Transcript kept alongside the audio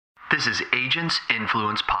This is Agents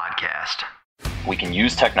Influence Podcast. We can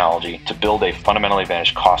use technology to build a fundamentally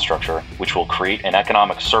advantaged cost structure, which will create an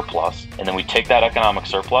economic surplus. And then we take that economic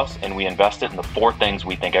surplus and we invest it in the four things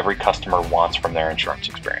we think every customer wants from their insurance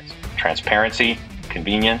experience: transparency,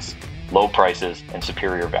 convenience, low prices, and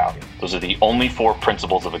superior value. Those are the only four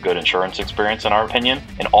principles of a good insurance experience, in our opinion.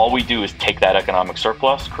 And all we do is take that economic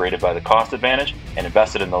surplus created by the cost advantage and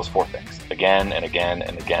invest it in those four things again and again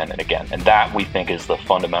and again and again. And that, we think, is the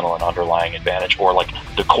fundamental and underlying advantage, or like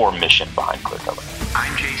the core mission behind ClearCover.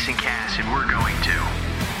 I'm Jason Cass, and we're going to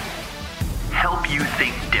help you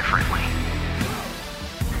think differently,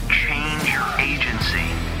 change your agency,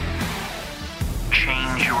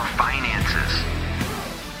 change your finances,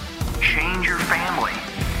 change your family,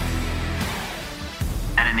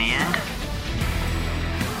 and in the end,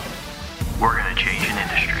 we're going to change an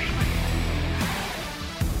industry.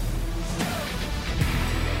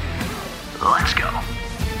 Let's go.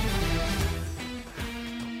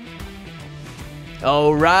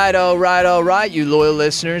 All right, you loyal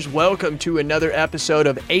listeners. Welcome to another episode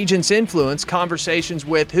of Agents Influence, conversations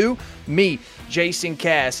with who? Me, Jason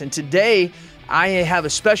Cass. And today, I have a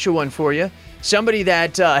special one for you. Somebody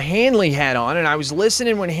that Hanley had on, and I was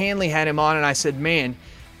listening when Hanley had him on, and I said, man,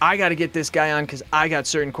 I got to get this guy on because I got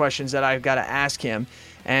certain questions that I've got to ask him.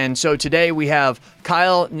 And so today we have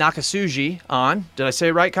Kyle Nakasugi on. Did I say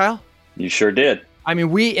it right, Kyle? You sure did. I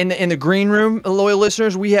mean, we in the green room, loyal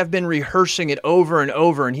listeners, we have been rehearsing it over and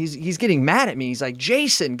over, and he's getting mad at me. He's like,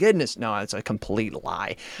 Jason, goodness, no, it's a complete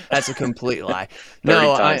lie. That's a complete lie.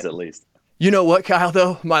 30 times at least. You know what, Kyle,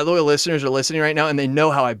 though? My loyal listeners are listening right now, and they know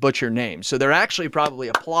how I butcher names. So they're actually probably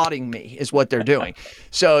applauding me is what they're doing.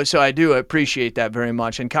 So I do appreciate that very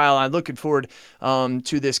much. And Kyle, I'm looking forward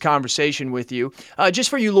to this conversation with you. Just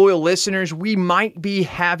for you loyal listeners, we might be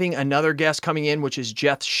having another guest coming in, which is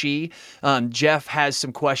Jeff Shee. Jeff has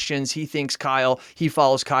some questions. He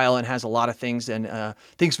follows Kyle and has a lot of things and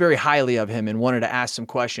thinks very highly of him and wanted to ask some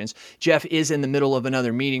questions. Jeff is in the middle of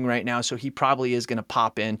another meeting right now, so he probably is going to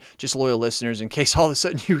pop in. Just loyal listeners, in case all of a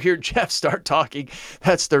sudden you hear Jeff start talking,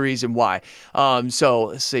 that's the reason why. So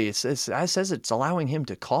let's see, it says it's allowing him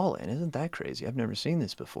to call in. Isn't that crazy? I've never seen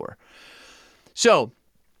this before. So,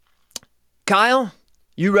 Kyle,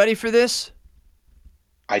 you ready for this?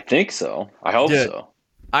 I think so. I hope so.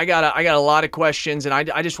 I got a lot of questions, and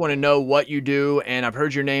I just want to know what you do, and I've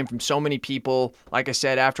heard your name from so many people. Like I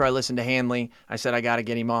said, after I listened to Hanley, I said I got to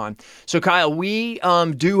get him on. So, Kyle, we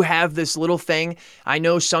do have this little thing. I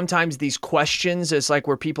know sometimes these questions, it's like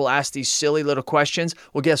where people ask these silly little questions.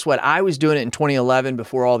 Well, guess what? I was doing it in 2011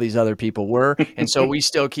 before all these other people were, and so we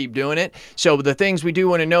still keep doing it. So the things we do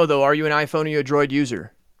want to know, though, are you an iPhone or you a Droid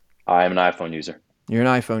user? I am an iPhone user. You're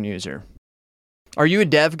an iPhone user. Are you a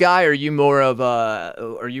dev guy, or are you more of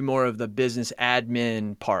the business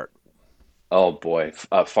admin part? Oh boy,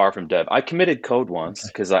 far from dev. I committed code once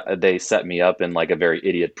because they set me up in like a very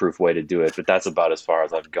idiot-proof way to do it, but that's about as far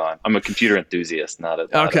as I've gone. I'm a computer enthusiast, not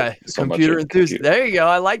computer enthusiast. There you go.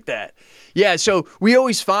 I like that. Yeah. So we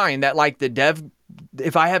always find that like the dev,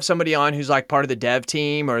 if I have somebody on who's like part of the dev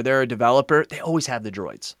team or they're a developer, they always have the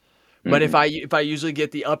droids. But if I usually get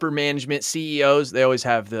the upper management CEOs, they always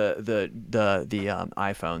have the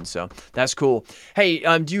iPhone. So that's cool. Hey,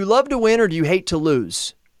 do you love to win or do you hate to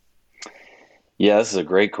lose? Yeah, this is a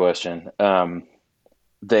great question. The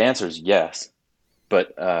answer is yes,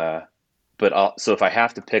 but so if I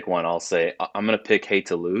have to pick one, I'll say I'm going to pick hate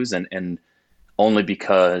to lose, and only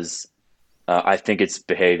because I think it's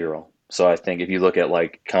behavioral. So I think if you look at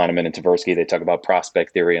like Kahneman and Tversky, they talk about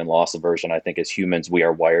prospect theory and loss aversion. I think as humans, we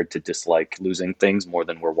are wired to dislike losing things more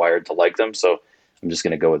than we're wired to like them. So I'm just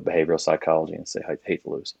going to go with behavioral psychology and say I hate to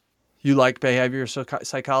lose. You like behavioral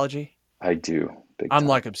psychology? I do. Big I'm time.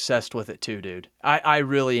 like obsessed with it too, dude. I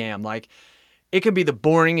really am. Like, it could be the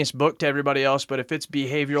boringest book to everybody else, but if it's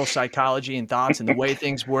behavioral psychology and thoughts and the way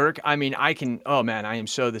things work, I mean, I am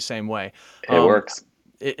so the same way. It works.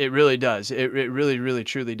 It really does. It really, really,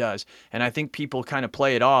 truly does. And I think people kind of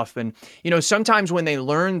play it off. And, sometimes when they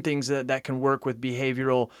learn things that can work with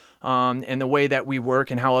behavioral and the way that we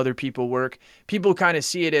work and how other people work, people kind of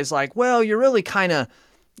see it as like, well, you're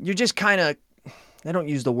just kind of, I don't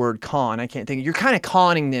use the word con. I can't think. You're kind of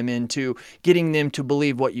conning them into getting them to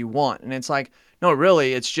believe what you want. And it's like, no,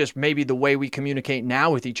 really, it's just maybe the way we communicate now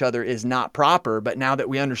with each other is not proper. But now that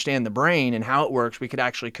we understand the brain and how it works, we could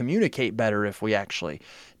actually communicate better if we actually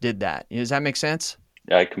did that. Does that make sense?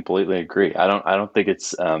 Yeah, I completely agree. I don't think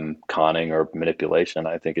it's conning or manipulation.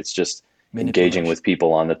 I think it's just engaging with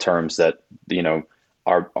people on the terms that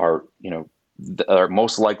are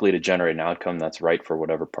most likely to generate an outcome that's right for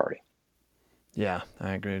whatever party. Yeah,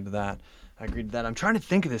 I agree with that. I agreed to that. I'm trying to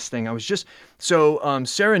think of this thing. I was just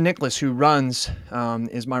Sarah Nicholas, who runs,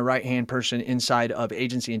 is my right-hand person inside of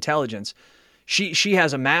Agency Intelligence. She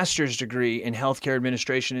has a master's degree in healthcare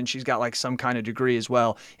administration, and she's got like some kind of degree as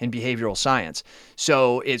well in behavioral science.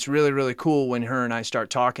 So it's really, really cool when her and I start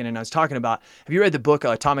talking. And I was talking about, have you read the book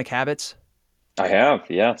Atomic Habits? I have,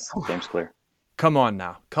 yes. James Clear. Come on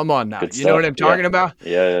now. Good You know what I'm talking about?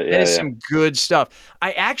 Yeah. That is some good stuff.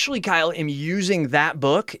 I actually, Kyle, am using that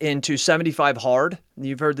book into 75 Hard.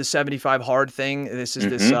 You've heard the 75 Hard thing. This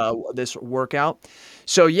is this workout.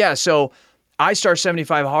 So I start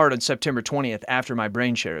 75 Hard on September 20th after my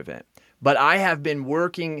BrainShare event. But I have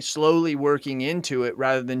been slowly working into it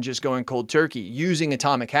rather than just going cold turkey, using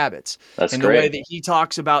Atomic Habits. That's and great. The way that he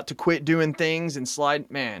talks about to quit doing things and slide,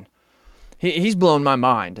 man. He's blown my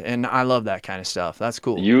mind, and I love that kind of stuff. That's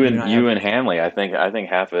cool. You and Hanley. I think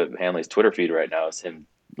half of Hanley's Twitter feed right now is him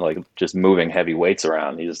like just moving heavy weights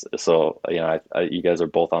around. You guys are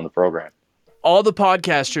both on the program. All the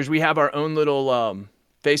podcasters, we have our own little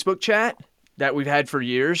Facebook chat that we've had for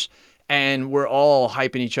years, and we're all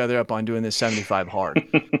hyping each other up on doing this 75 Hard.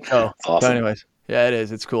 So anyways. Yeah, it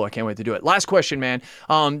is. It's cool. I can't wait to do it. Last question, man.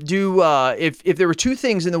 If there were two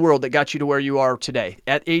things in the world that got you to where you are today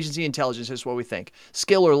at Agency Intelligence, this is what we think: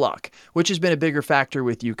 skill or luck? Which has been a bigger factor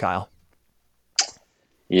with you, Kyle?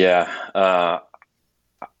 Yeah,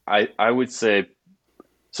 I would say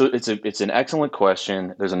so. It's an excellent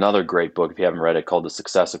question. There's another great book if you haven't read it called The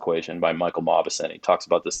Success Equation by Michael Mauboussin. He talks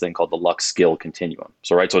about this thing called the luck skill continuum.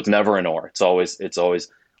 So it's never an or. It's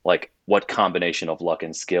always like what combination of luck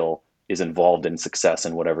and skill is involved in success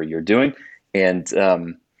in whatever you're doing. And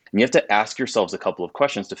you have to ask yourselves a couple of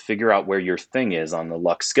questions to figure out where your thing is on the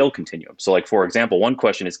luck skill continuum. So like, for example, one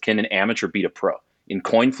question is, can an amateur beat a pro? In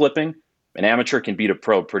coin flipping, an amateur can beat a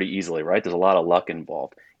pro pretty easily, right? There's a lot of luck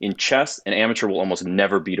involved. In chess, an amateur will almost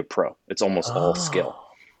never beat a pro. It's almost all skill,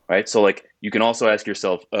 right? So like, you can also ask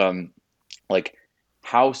yourself,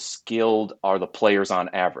 how skilled are the players on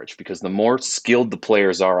average? Because the more skilled the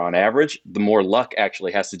players are on average, the more luck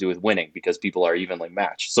actually has to do with winning because people are evenly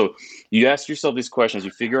matched. So you ask yourself these questions, you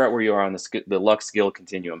figure out where you are on the luck skill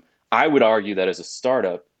continuum. I would argue that as a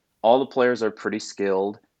startup, all the players are pretty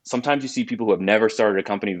skilled. Sometimes you see people who have never started a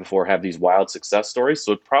company before have these wild success stories.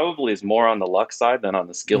 So it probably is more on the luck side than on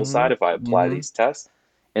the skill side if I apply these tests.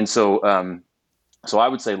 And so I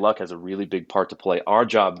would say luck has a really big part to play. Our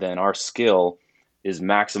job then, our skill, is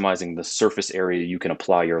maximizing the surface area you can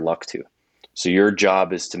apply your luck to. So your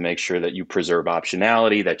job is to make sure that you preserve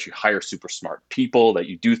optionality, that you hire super smart people, that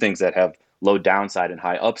you do things that have low downside and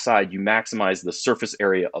high upside. You maximize the surface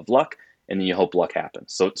area of luck, and then you hope luck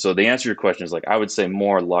happens. So the answer to your question is, like, I would say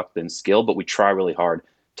more luck than skill, but we try really hard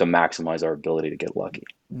to maximize our ability to get lucky.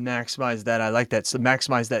 Maximize that. I like that. So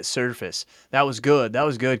maximize that surface. That was good. That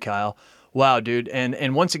was good, Kyle. Wow, dude.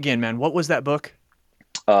 And once again, man, what was that book?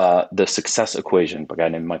 The Success Equation by a guy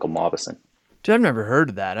named Michael Mauboussin. Dude, I've never heard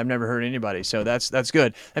of that. I've never heard anybody. So that's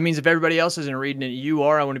good. That means if everybody else isn't reading it, you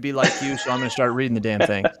are. I want to be like you, so I'm going to start reading the damn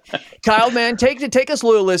thing. Kyle, man, take us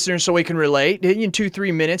loyal listeners so we can relate. In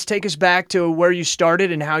 2-3 minutes, take us back to where you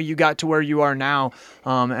started and how you got to where you are now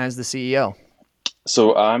as the CEO.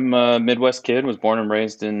 So I'm a Midwest kid, was born and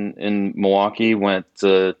raised in Milwaukee, went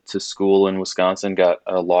to school in Wisconsin, got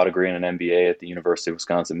a law degree and an MBA at the University of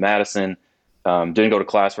Wisconsin-Madison. Didn't go to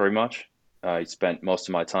class very much. I spent most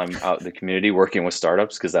of my time out in the community working with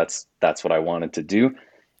startups because that's what I wanted to do.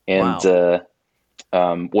 And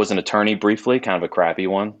was an attorney briefly, kind of a crappy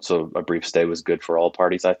one. So a brief stay was good for all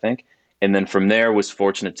parties, I think. And then from there was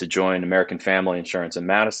fortunate to join American Family Insurance in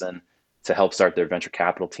Madison to help start their venture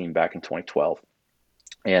capital team back in 2012.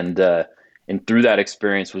 And through that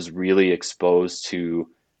experience was really exposed to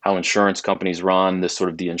how insurance companies run. This sort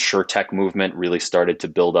of the InsurTech movement really started to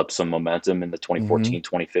build up some momentum in the 2014,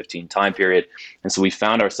 2015 time period. And so we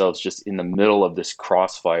found ourselves just in the middle of this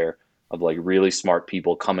crossfire of like really smart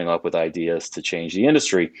people coming up with ideas to change the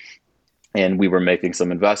industry. And we were making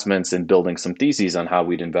some investments and building some theses on how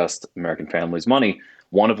we'd invest American families' money,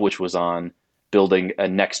 one of which was on building a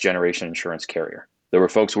next generation insurance carrier. There were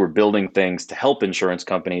folks who were building things to help insurance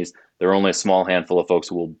companies. There were only a small handful of folks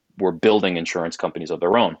who were building insurance companies of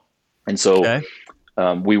their own. And so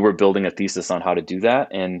we were building a thesis on how to do that.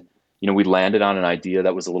 And, we landed on an idea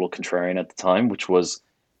that was a little contrarian at the time, which was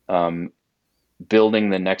building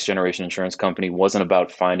the next generation insurance company wasn't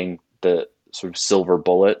about finding the sort of silver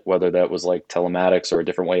bullet, whether that was like telematics or a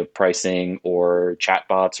different way of pricing or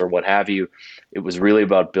chatbots or what have you. It was really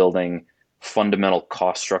about building fundamental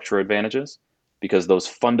cost structure advantages, because those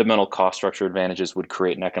fundamental cost structure advantages would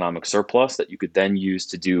create an economic surplus that you could then use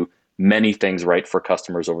to do many things right for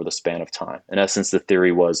customers over the span of time. In essence, the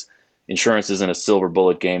theory was insurance isn't a silver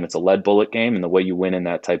bullet game, it's a lead bullet game. And the way you win in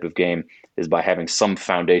that type of game is by having some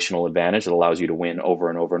foundational advantage that allows you to win over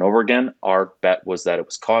and over and over again. Our bet was that it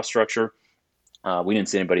was cost structure. We didn't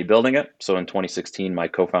see anybody building it. So in 2016, my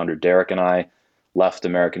co-founder Derek and I left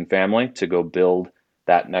American Family to go build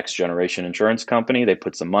that next generation insurance company. They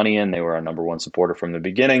put some money in. They were our number one supporter from the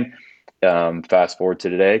beginning. Fast forward to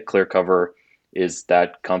today, ClearCover is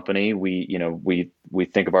that company. We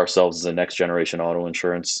think of ourselves as a next generation auto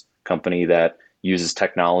insurance company that uses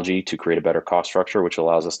technology to create a better cost structure, which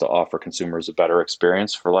allows us to offer consumers a better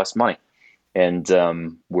experience for less money. And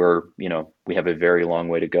we have a very long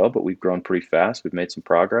way to go, but we've grown pretty fast. We've made some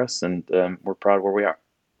progress, and we're proud of where we are.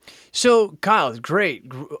 So, Kyle,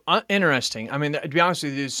 great, interesting. I mean, to be honest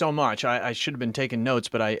with you, there's so much. I should have been taking notes,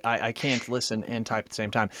 but I can't listen and type at the same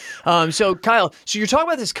time. So, Kyle, you're talking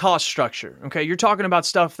about this cost structure, okay? You're talking about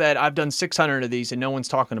stuff that I've done 600 of these, and no one's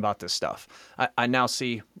talking about this stuff. I now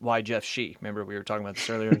see why Jeff Shee. Remember, we were talking about this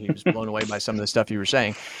earlier. He was blown away by some of the stuff you were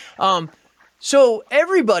saying. So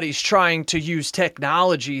everybody's trying to use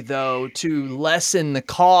technology, though, to lessen the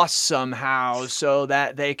cost somehow so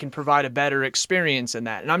that they can provide a better experience in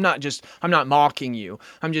that. And I'm not mocking you.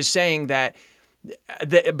 I'm just saying that,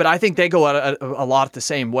 but I think they go a lot the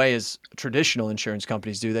same way as traditional insurance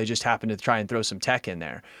companies do. They just happen to try and throw some tech in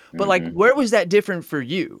there. But like, where was that different for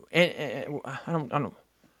you? And I don't know.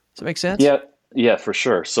 Does that make sense? Yeah, for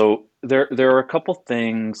sure. So there are a couple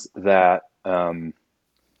things that,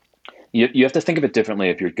 you have to think of it differently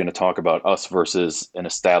if you're going to talk about us versus an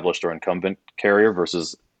established or incumbent carrier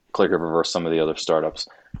versus ClearCover versus some of the other startups.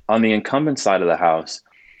 On the incumbent side of the house,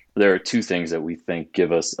 there are two things that we think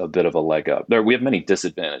give us a bit of a leg up. We have many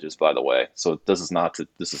disadvantages, by the way. So this is not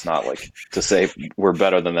like to say we're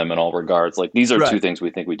better than them in all regards. Like, these are two things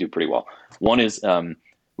we think we do pretty well. One is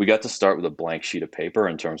we got to start with a blank sheet of paper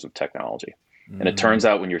in terms of technology. And it turns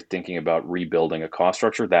out when you're thinking about rebuilding a cost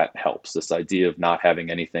structure, that helps. This idea of not having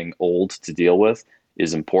anything old to deal with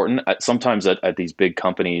is important. Sometimes at these big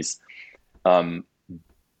companies, not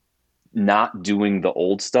doing the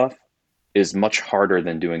old stuff is much harder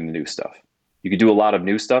than doing the new stuff. You could do a lot of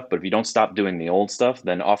new stuff, but if you don't stop doing the old stuff,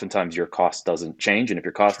 then oftentimes your cost doesn't change. And if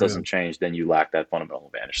your cost doesn't change, then you lack that fundamental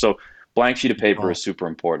advantage. So blank sheet of paper is super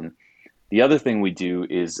important. The other thing we do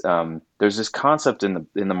is there's this concept in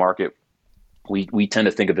the market we tend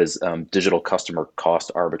to think of as digital customer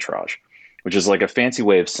cost arbitrage, which is like a fancy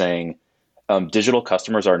way of saying digital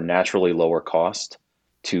customers are naturally lower cost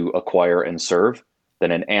to acquire and serve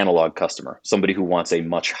than an analog customer, somebody who wants a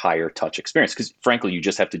much higher touch experience. Because frankly, you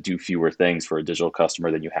just have to do fewer things for a digital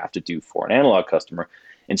customer than you have to do for an analog customer.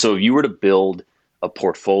 And so if you were to build a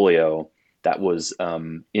portfolio that was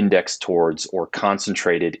indexed towards or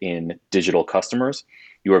concentrated in digital customers,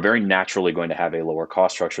 you are very naturally going to have a lower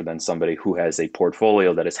cost structure than somebody who has a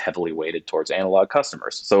portfolio that is heavily weighted towards analog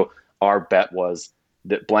customers. So our bet was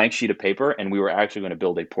that blank sheet of paper, and we were actually going to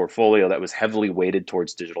build a portfolio that was heavily weighted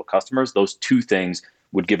towards digital customers. Those two things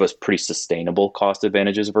would give us pretty sustainable cost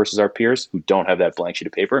advantages versus our peers who don't have that blank sheet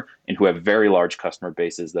of paper and who have very large customer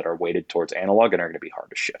bases that are weighted towards analog and are going to be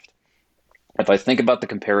hard to shift. If I think about the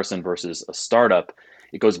comparison versus a startup,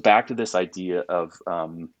 it goes back to this idea of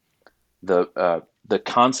the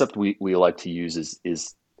concept we like to use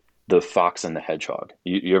is the fox and the hedgehog.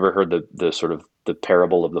 You ever heard the sort of the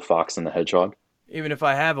parable of the fox and the hedgehog? Even if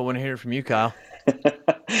I have, I want to hear it from you, Kyle.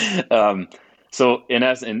 So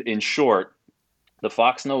in short, the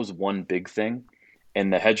fox knows one big thing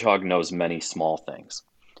and the hedgehog knows many small things.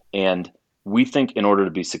 And we think in order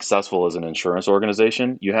to be successful as an insurance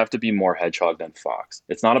organization, you have to be more hedgehog than fox.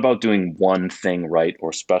 It's not about doing one thing right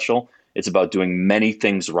or special. It's about doing many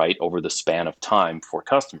things right over the span of time for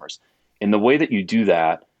customers. And the way that you do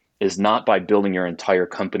that is not by building your entire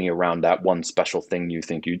company around that one special thing you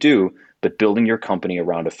think you do, but building your company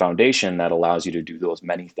around a foundation that allows you to do those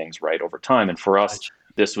many things right over time. And for us,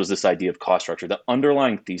 this was this idea of cost structure. The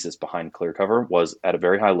underlying thesis behind ClearCover was at a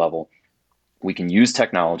very high level, we can use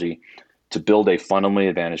technology to build a fundamentally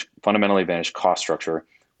advantaged cost structure,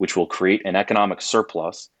 which will create an economic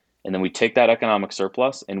surplus. And then we take that economic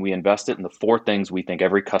surplus and we invest it in the four things we think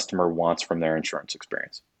every customer wants from their insurance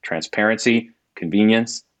experience: transparency,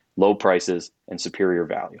 convenience, low prices, and superior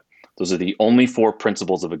value. Those are the only four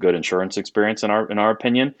principles of a good insurance experience in our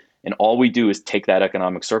opinion. And all we do is take that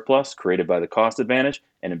economic surplus created by the cost advantage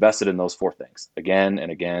and invest it in those four things again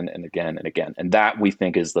and again and again and again. And that we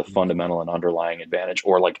think is the fundamental and underlying advantage,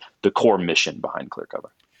 or like the core mission behind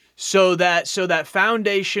ClearCover. So that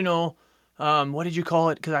foundational, what did you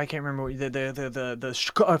call it? Because I can't remember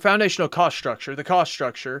the foundational cost structure. The cost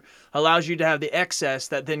structure allows you to have the excess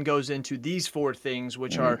that then goes into these four things,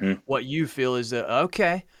 which are what you feel is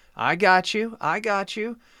okay. I got you.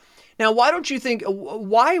 Now, why don't you think,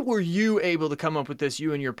 why were you able to come up with this,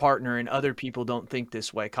 you and your partner, and other people don't think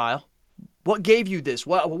this way, Kyle? What gave you this?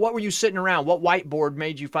 What were you sitting around? What whiteboard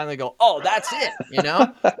made you finally go, oh, that's it, you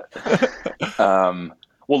know?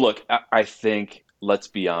 Well, look, I think, let's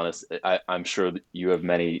be honest, I'm sure that you have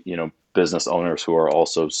many, business owners who are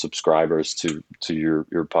also subscribers to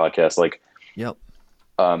your podcast. Like, Yep.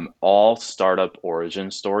 All startup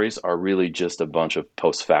origin stories are really just a bunch of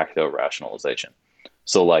post facto rationalization.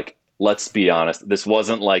 So, like, let's be honest, this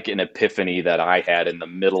wasn't like an epiphany that I had in the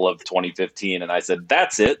middle of 2015 and I said,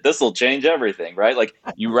 that's it, this will change everything, right? Like,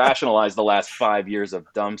 you rationalize the last 5 years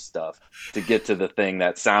of dumb stuff to get to the thing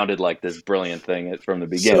that sounded like this brilliant thing from the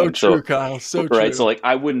beginning. So true, Kyle. So right? true. So, like,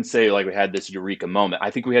 I wouldn't say like we had this eureka moment.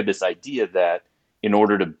 I think we had this idea that in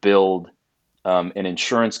order to build an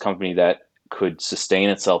insurance company that could sustain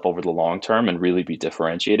itself over the long term and really be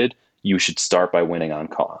differentiated, you should start by winning on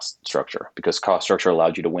cost structure, because cost structure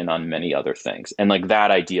allowed you to win on many other things. And like,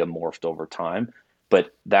 that idea morphed over time,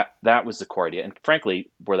 but that was the core idea. And frankly,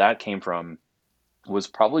 where that came from was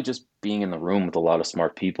probably just being in the room with a lot of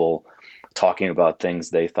smart people talking about things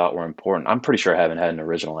they thought were important. I'm pretty sure I haven't had an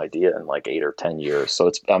original idea in like 8 or 10 years.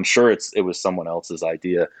 So I'm sure it was someone else's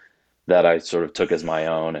idea that I sort of took as my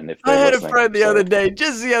own. And if I had a friend the other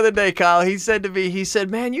day, Kyle, he said to me,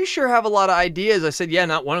 man, you sure have a lot of ideas. I said, yeah,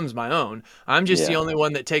 not one of them's my own. I'm just the only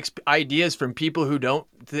one that takes ideas from people who don't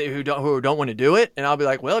want to do it. And I'll be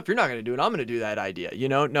like, well, if you're not going to do it, I'm going to do that idea.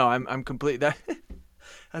 No, I'm complete that.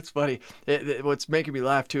 That's funny. What's making me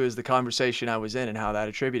laugh too is the conversation I was in and how that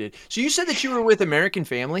attributed. So you said that you were with American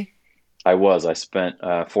Family? I spent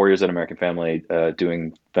 4 years at American Family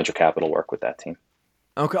doing venture capital work with that team.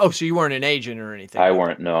 Okay. Oh, so you weren't an agent or anything? I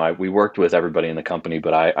weren't. No, we worked with everybody in the company,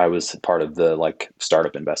 but I was part of the like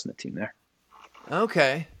startup investment team there.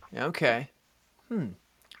 Okay. That's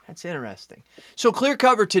interesting. So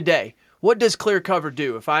ClearCover today, what does ClearCover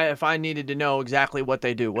do? If I needed to know exactly what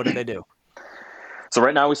they do, what do they do? So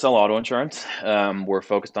right now we sell auto insurance. We're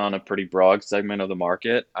focused on a pretty broad segment of the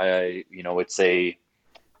market.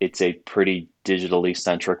 It's a pretty digitally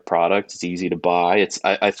centric product. It's easy to buy.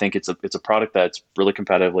 I think it's a product that's really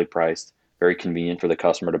competitively priced, very convenient for the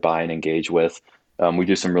customer to buy and engage with. We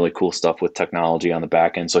do some really cool stuff with technology on the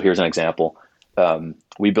back end. So here's an example.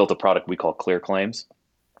 We built a product we call Clear Claims,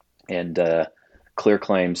 and Clear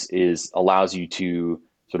Claims allows you to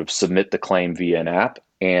sort of submit the claim via an app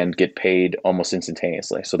and get paid almost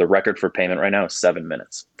instantaneously. So the record for payment right now is 7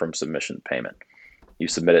 minutes from submission to payment. You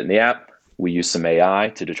submit it in the app. We use some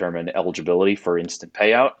AI to determine eligibility for instant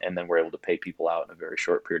payout, and then we're able to pay people out in a very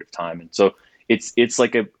short period of time. And so it's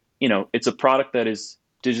like it's a product that is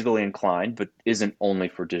digitally inclined, but isn't only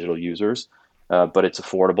for digital users. But it's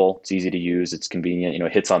affordable, it's easy to use, it's convenient.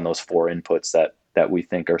 It hits on those 4 inputs that we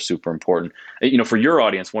think are super important. For your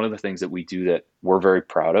audience, one of the things that we do that we're very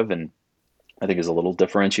proud of, and I think is a little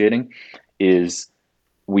differentiating, is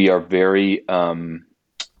we are very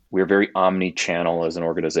omni-channel as an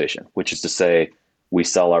organization, which is to say we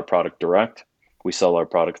sell our product direct, we sell our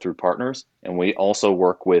product through partners, and we also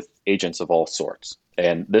work with agents of all sorts.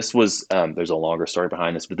 And this was, there's a longer story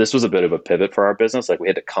behind this, but this was a bit of a pivot for our business. Like, we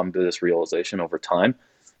had to come to this realization over time,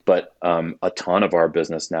 but a ton of our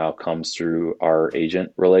business now comes through our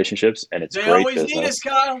agent relationships, and it's great business. They always need us,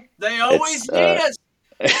 Kyle. They always need us.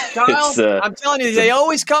 Kyle, I'm telling you, they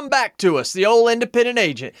always come back to us, the old independent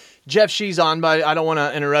agent. Jeff Shee's on, but I don't want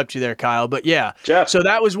to interrupt you there, Kyle. But yeah, Jeff. So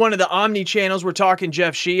that was one of the omni channels. We're talking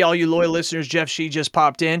Jeff Shee. All you loyal listeners, Jeff Shee just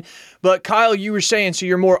popped in. But Kyle, you were saying, so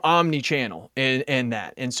you're more omni channel in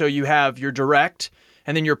that. And so you have your direct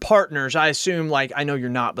and then your partners. I assume, like, I know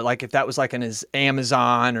you're not, but like if that was like an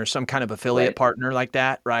Amazon or some kind of affiliate partner like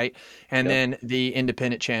that, right? And then the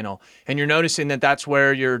independent channel. And you're noticing that that's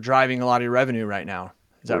where you're driving a lot of your revenue right now.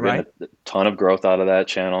 Is that right? A ton of growth out of that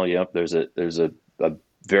channel. Yep. There's a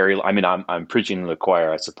very, I'm preaching to the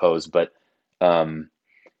choir, I suppose, but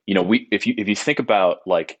if you think about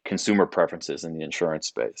like consumer preferences in the insurance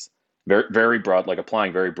space, very, very broad, like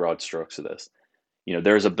applying very broad strokes to this,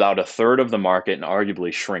 there's about a third of the market, and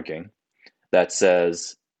arguably shrinking, that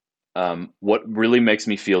says, what really makes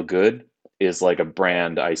me feel good is like a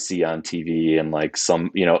brand I see on TV, and like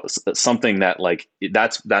something that like,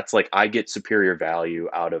 that's like, I get superior value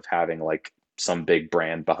out of having like some big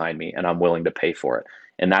brand behind me, and I'm willing to pay for it.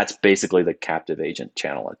 And that's basically the captive agent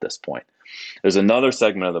channel at this point. There's another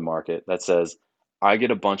segment of the market that says, I get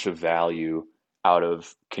a bunch of value out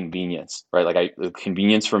of convenience, right? Like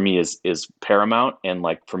convenience for me is paramount. And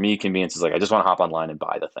like, for me, convenience is like, I just want to hop online and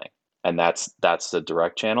buy the thing. And that's the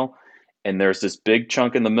direct channel. And there's this big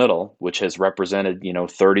chunk in the middle, which has represented,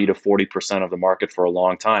 30 to 40% of the market for a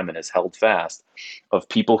long time and has held fast, of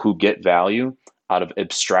people who get value out of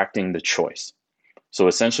abstracting the choice. So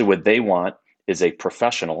essentially what they want is a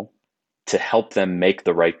professional to help them make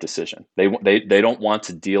the right decision. They don't want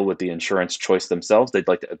to deal with the insurance choice themselves. They'd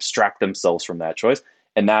like to abstract themselves from that choice.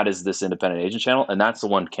 And that is this independent agent channel. And that's the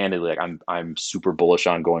one, candidly, like I'm super bullish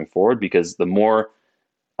on going forward, because the more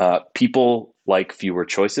people like fewer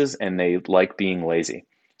choices and they like being lazy.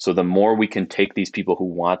 So the more we can take these people who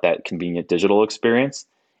want that convenient digital experience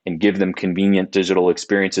and give them convenient digital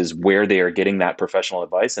experiences where they are getting that professional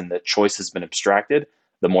advice and the choice has been abstracted,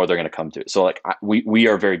 the more they're going to come to it. So like we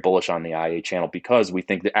are very bullish on the IA channel, because we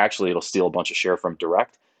think that actually it'll steal a bunch of share from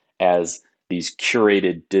direct as these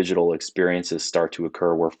curated digital experiences start to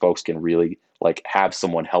occur where folks can really like have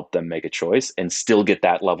someone help them make a choice and still get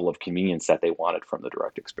that level of convenience that they wanted from the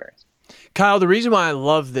direct experience. Kyle, the reason why I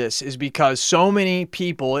love this is because so many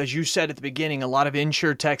people, as you said at the beginning, a lot of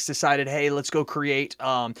insurtechs decided, hey, let's go create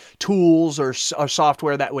tools or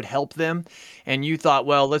software that would help them. And you thought,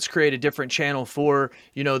 well, let's create a different channel for,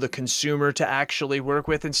 the consumer to actually work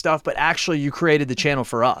with and stuff. But actually, you created the channel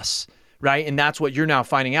for us. Right. And that's what you're now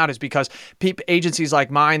finding out, is because agencies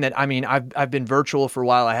like mine that, I've been virtual for a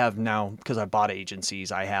while. I have now, because I bought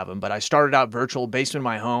agencies, I have them, but I started out virtual based in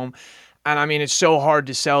my home. And it's so hard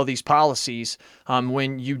to sell these policies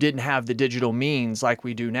when you didn't have the digital means like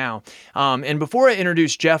we do now. And before I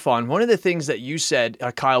introduce Jeff on, one of the things that you said,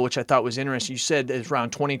 Kyle, which I thought was interesting, you said that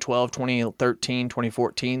around 2012, 2013,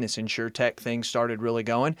 2014, this InsurTech thing started really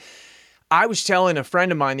going. I was telling a friend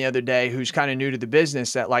of mine the other day who's kind of new to the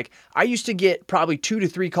business that like I used to get probably 2 to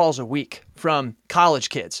 3 calls a week from college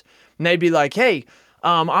kids. And they'd be like, hey,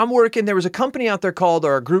 I'm working. There was a company out there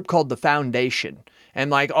or a group called The Foundation. And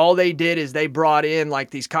like all they did is they brought in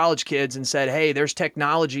like these college kids and said, hey, there's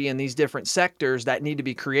technology in these different sectors that need to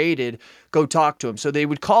be created. Go talk to them. So they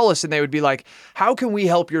would call us and they would be like, how can we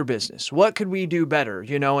help your business? What could we do better?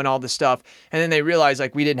 And all this stuff. And then they realized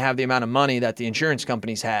like we didn't have the amount of money that the insurance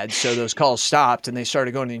companies had. So those calls stopped and they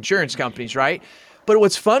started going to the insurance companies, right? But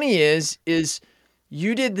what's funny is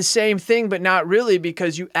you did the same thing, but not really,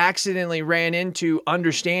 because you accidentally ran into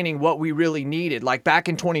understanding what we really needed. Like back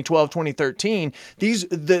in 2012, 2013,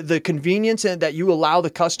 the convenience that you allow the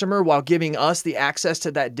customer while giving us the access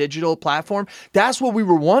to that digital platform, that's what we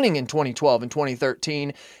were wanting in 2012 and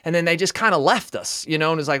 2013. And then they just kind of left us, and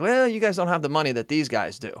it's like, well, you guys don't have the money that these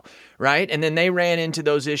guys do, right? And then they ran into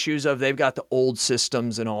those issues of they've got the old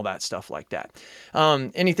systems and all that stuff like that.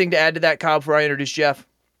 Anything to add to that, Kyle, before I introduce Jeff?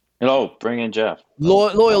 No, bring in Jeff.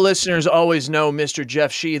 Loyal listeners always know Mr.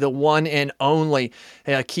 Jeff Shee, the one and only,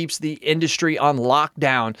 keeps the industry on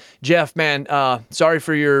lockdown. Jeff, man, sorry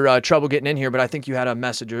for your trouble getting in here, but I think you had a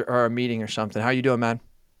message or a meeting or something. How you doing, man?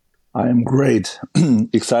 I am great.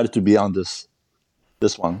 Excited to be on this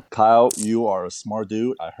one. Kyle, you are a smart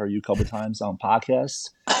dude. I heard you a couple times on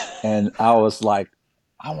podcasts, and I was like,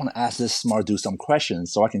 I want to ask this smart dude some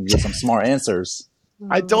questions so I can get some smart answers.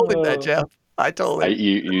 I told him that, Jeff. I told him.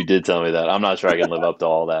 You did tell me that. I'm not sure I can live up to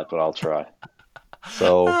all that, but I'll try.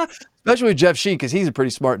 So, especially with Jeff Shee, because he's a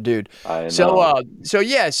pretty smart dude. I know.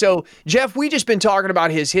 So Jeff, we just been talking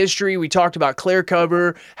about his history. We talked about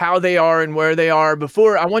ClearCover, how they are and where they are.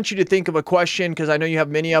 Before, I want you to think of a question, because I know you have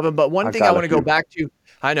many of them. But one thing I want to go back to,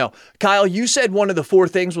 I know, Kyle, you said one of the 4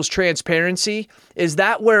 things was transparency. Is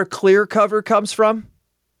that where ClearCover comes from?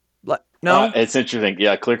 No, it's interesting.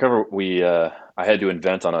 Yeah, ClearCover. I had to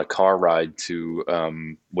invent on a car ride to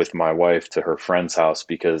with my wife to her friend's house,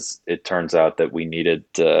 because it turns out that we needed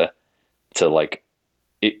to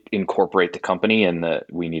incorporate the company, and that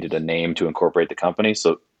we needed a name to incorporate the company.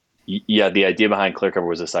 So yeah, the idea behind ClearCover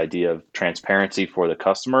was this idea of transparency for the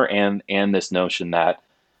customer, and this notion that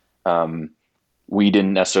we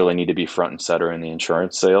didn't necessarily need to be front and center in the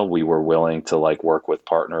insurance sale. We were willing to work with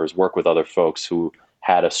partners, work with other folks who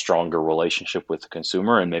had a stronger relationship with the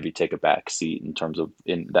consumer, and maybe take a back seat in terms of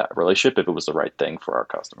in that relationship if it was the right thing for our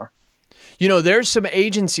customer. There's some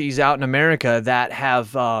agencies out in America that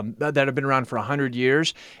have been around for 100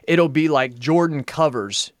 years. It'll be like Jordan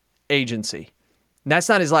Covers Agency. And that's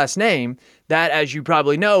not his last name. That, as you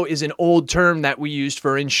probably know, is an old term that we used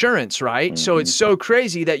for insurance, right? Mm-hmm. So it's so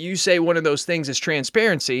crazy that you say one of those things is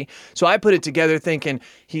transparency. So I put it together thinking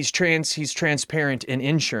he's transparent in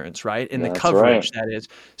insurance, right? In the coverage, right. That is.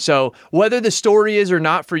 So whether the story is or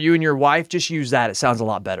not for you and your wife, just use that. It sounds a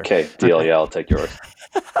lot better. Okay, deal. Yeah, I'll take yours.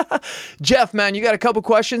 Jeff, man, you got a couple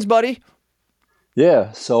questions, buddy?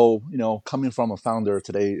 Yeah. So, coming from a founder,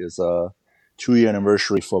 today is a 2-year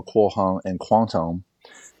anniversary for Quohung and Quantum.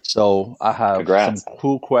 So I have some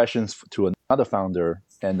cool questions to another founder.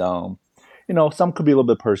 And some could be a little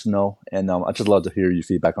bit personal, and I just love to hear your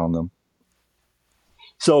feedback on them.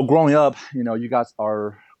 So growing up, you guys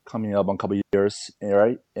are coming up on a couple of years,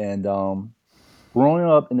 right? And growing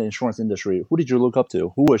up in the insurance industry, who did you look up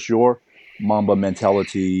to? Who was your Mamba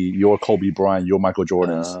mentality, your Kobe Bryant, your Michael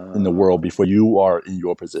Jordans in the world before you are in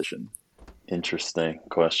your position? Interesting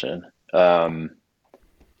question. I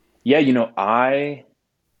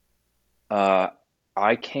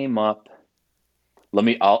came up.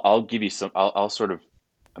 I'll give you some. I'll sort of.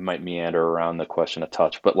 I might meander around the question a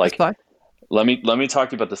touch, but like, let me talk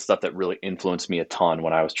to you about the stuff that really influenced me a ton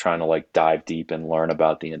when I was trying to like dive deep and learn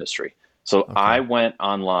about the industry. So I went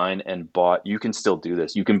online and bought. You can still do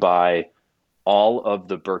this. You can buy all of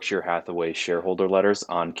the Berkshire Hathaway shareholder letters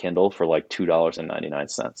on Kindle for like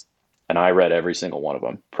 $2.99. And I read every single one of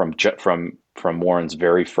them from Warren's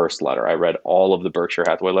very first letter. I read all of the Berkshire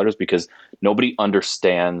Hathaway letters because nobody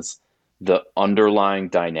understands the underlying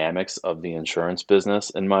dynamics of the insurance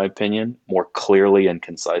business, in my opinion, more clearly and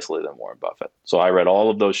concisely than Warren Buffett. So I read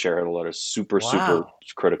all of those shareholder letters, super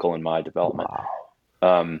critical in my development.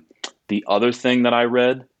 Wow. The other thing that I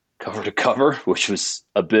read cover to cover, which was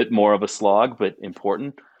a bit more of a slog, but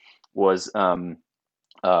important, was Werner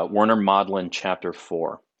Modlin Chapter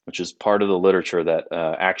 4, which is part of the literature that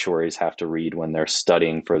actuaries have to read when they're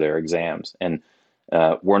studying for their exams. And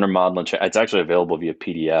Werner Modlin, it's actually available via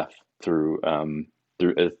PDF through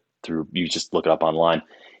you just look it up online.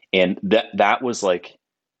 And that was like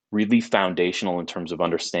really foundational in terms of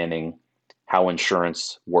understanding how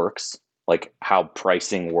insurance works, like how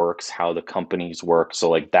pricing works, how the companies work. So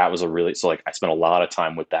like that was I spent a lot of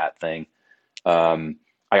time with that thing. I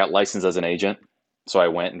got licensed as an agent. So I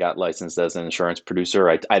went and got licensed as an insurance producer.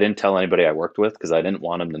 I didn't tell anybody I worked with because I didn't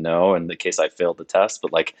want them to know in the case I failed the test.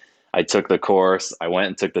 But like I took the course, I went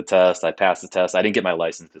and took the test, I passed the test. I didn't get my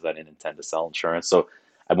license because I didn't intend to sell insurance. So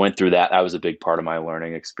I went through that. That was a big part of my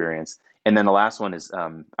learning experience. And then the last one is,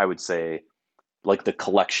 I would say, like the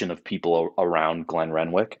collection of people around Glenn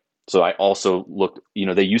Renwick. So I also looked,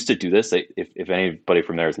 they used to do this. If anybody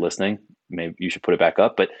from there is listening, maybe you should put it back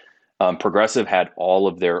up. But Progressive had all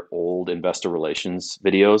of their old investor relations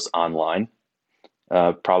videos online.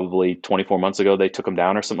 Probably 24 months ago, they took them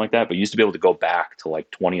down or something like that. But you used to be able to go back to like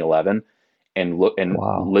 2011 and look and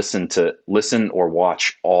listen or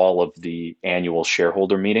watch all of the annual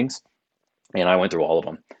shareholder meetings. And I went through all of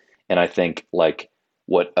them. And I think like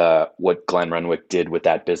what Glenn Renwick did with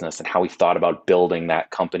that business and how he thought about building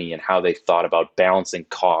that company and how they thought about balancing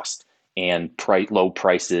cost and low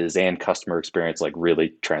prices and customer experience, like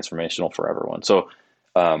really transformational for everyone. So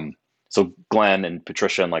Glenn and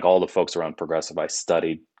Patricia and like all the folks around Progressive, I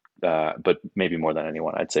studied, but maybe more than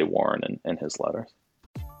anyone, I'd say Warren and his letters.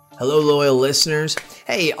 Hello, loyal listeners.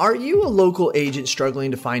 Hey, are you a local agent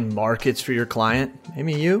struggling to find markets for your client?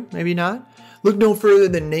 Maybe you, maybe not. Look no further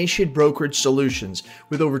than Nation Brokerage Solutions.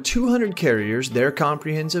 With over 200 carriers, their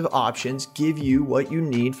comprehensive options give you what you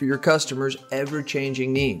need for your customers'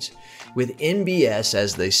 ever-changing needs. With NBS,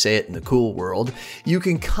 as they say it in the cool world, you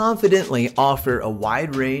can confidently offer a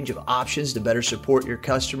wide range of options to better support your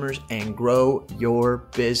customers and grow your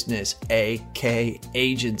business, AK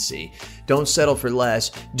Agency. Don't settle for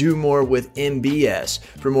less. Do more with NBS.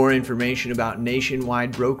 For more information about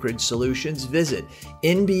nationwide brokerage solutions, visit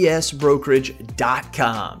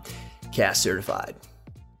nbsbrokerage.com. CAS certified.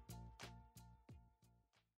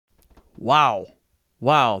 Wow.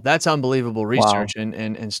 That's unbelievable research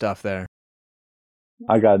and stuff there.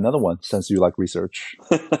 I got another one since you like research.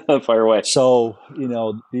 Fire away. So,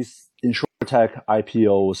 these InsurTech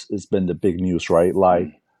IPOs has been the big news, right?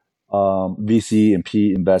 Like VC and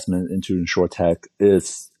PE investment into InsurTech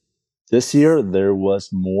is this year, there was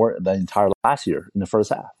more than entire last year in the first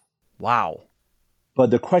half. Wow. But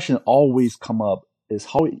the question always come up is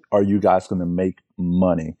how are you guys going to make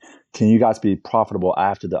money? Can you guys be profitable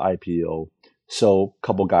after the IPO? So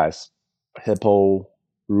couple guys, Hippo,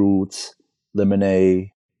 Roots,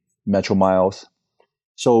 Lemonade, Metro Miles.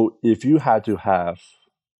 So if you had to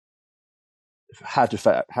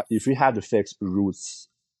fix Roots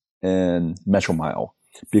and Metro Mile,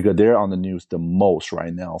 because they're on the news the most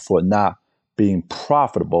right now for not being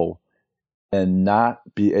profitable and not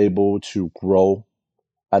be able to grow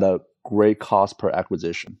at a great cost per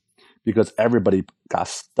acquisition, because everybody got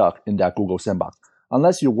stuck in that Google sandbox.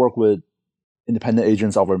 Unless you work with independent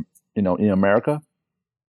agents over, in America,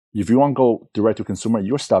 if you want to go direct to consumer,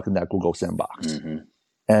 you're stuck in that Google sandbox. Mm-hmm.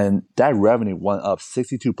 And that revenue went up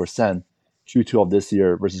 62% Q2 of this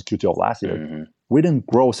year versus Q2 of last year. Mm-hmm. We didn't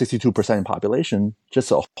grow 62% in population,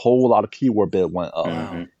 just a whole lot of keyword bid went up.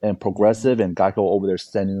 Mm-hmm. And Progressive and Geico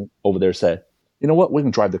standing over there said, you know what, we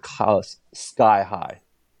can drive the cost sky high.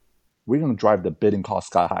 we're going to drive the bidding cost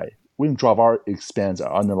sky high. We're going to drive our expense,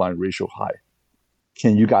 our underlying ratio high.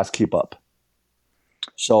 Can you guys keep up?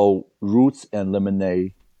 So Roots and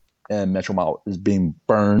Lemonade and Metromile is being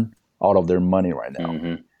burned out of their money right now.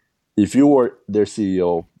 Mm-hmm. If you were their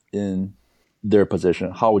CEO in their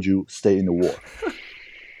position, how would you stay in the war?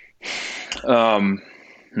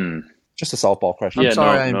 Just a softball question.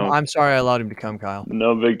 I'm sorry I allowed him to come, Kyle.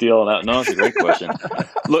 No big deal. No, it's a great question.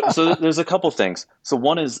 Look, so there's a couple things. So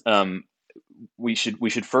one is we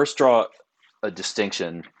should first draw a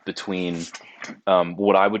distinction between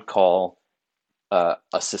what I would call a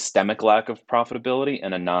systemic lack of profitability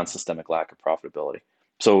and a non-systemic lack of profitability.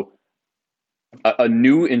 So a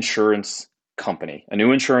new insurance company, a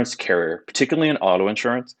new insurance carrier, particularly in auto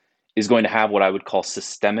insurance, is going to have what I would call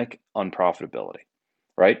systemic unprofitability,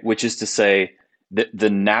 right? Which is to say that the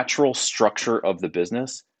natural structure of the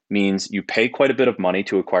business means you pay quite a bit of money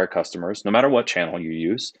to acquire customers, no matter what channel you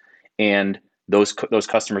use, and those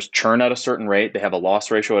customers churn at a certain rate. They have a loss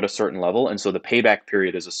ratio at a certain level, and so the payback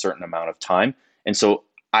period is a certain amount of time. And so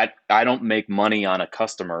I don't make money on a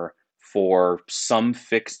customer for some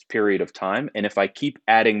fixed period of time, and if I keep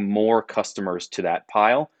adding more customers to that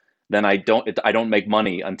pile, then I don't make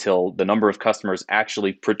money until the number of customers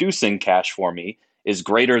actually producing cash for me is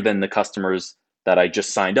greater than the customers that I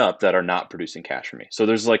just signed up that are not producing cash for me. So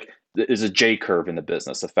there's a J curve in the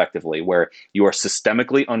business effectively, where you are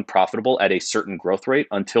systemically unprofitable at a certain growth rate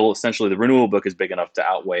until essentially the renewal book is big enough to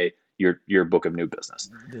outweigh your book of new business.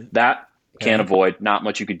 That can't avoid, not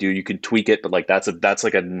much you could do. You can tweak it, but that's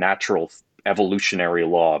like a natural evolutionary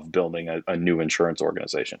law of building a new insurance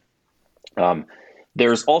organization.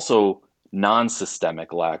 There's also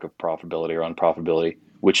non-systemic lack of profitability or unprofitability,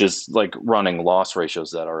 which is like running loss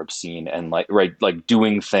ratios that are obscene and like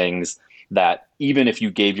doing things that even if you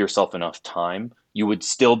gave yourself enough time, you would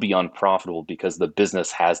still be unprofitable because the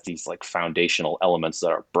business has these like foundational elements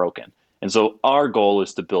that are broken. And so our goal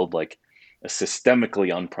is to build like a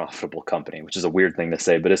systemically unprofitable company, which is a weird thing to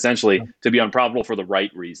say, but essentially to be unprofitable for the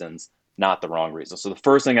right reasons, not the wrong reasons. So the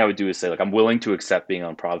first thing I would do is say, like, I'm willing to accept being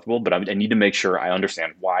unprofitable, but I need to make sure I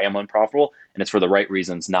understand why I'm unprofitable, and it's for the right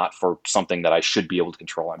reasons, not for something that I should be able to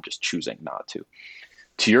control. I'm just choosing not to.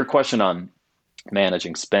 To your question on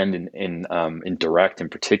managing spend in direct in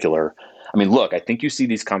particular, I mean, look, I think you see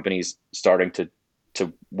these companies starting to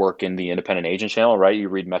work in the independent agent channel, right? You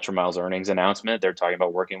read Metromile's earnings announcement, they're talking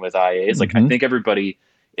about working with IAs. Like, I think everybody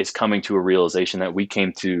is coming to a realization that we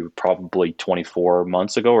came to probably 24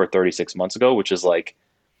 months ago or 36 months ago, which is like,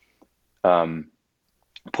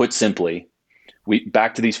 put simply,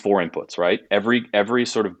 back to these four inputs, right? Every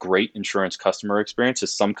sort of great insurance customer experience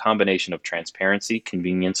is some combination of transparency,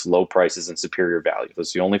 convenience, low prices, and superior value.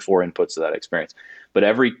 Those are the only four inputs to that experience. But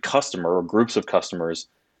every customer or groups of customers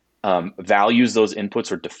values those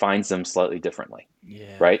inputs or defines them slightly differently,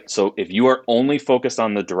 right? So if you are only focused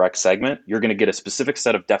on the direct segment, you're going to get a specific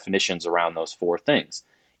set of definitions around those four things.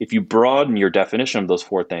 If you broaden your definition of those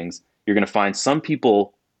four things, you're going to find some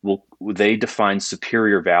people they define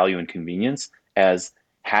superior value and convenience as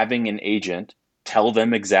having an agent tell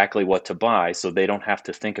them exactly what to buy so they don't have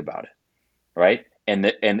to think about it, right? And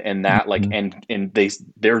that like and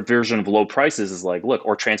their version of low prices is like, look,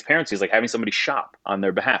 or transparency is like having somebody shop on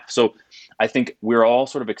their behalf. So I think we're all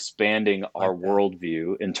sort of expanding our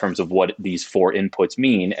worldview in terms of what these four inputs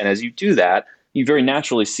mean. And as you do that, you very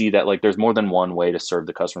naturally see that like there's more than one way to serve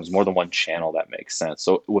the customers, more than one channel that makes sense.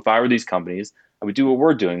 So if I were these companies, I would do what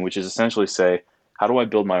we're doing, which is essentially say, how do I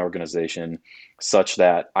build my organization such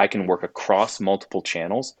that I can work across multiple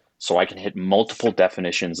channels so I can hit multiple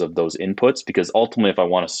definitions of those inputs? Because ultimately, if I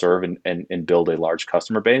want to serve and build a large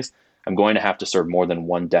customer base, I'm going to have to serve more than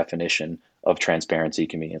one definition of transparency,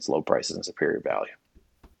 convenience, low prices, and superior value.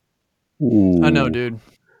 Ooh. I know, dude.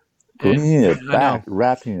 Bringing it back,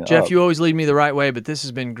 wrapping it Jeff, up. you always lead me the right way, but this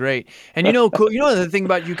has been great. And you know the thing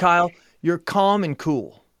about you, Kyle, you're calm and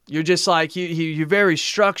cool. You're just like, you're very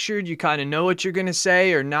structured. You kind of know what you're going to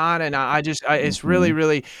say or not. And it's really,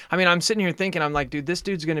 really, I mean, I'm sitting here thinking, I'm like, dude, this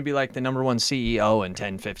dude's going to be like the #1 CEO in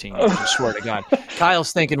 10, 15 years. I swear to God.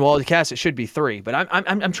 Kyle's thinking, well, the cast, it should be 3, but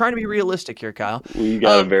I'm trying to be realistic here, Kyle. We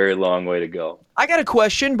got a very long way to go. I got a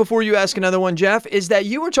question before you ask another one, Jeff, is that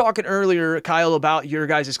you were talking earlier, Kyle, about your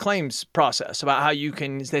guys' claims process, about how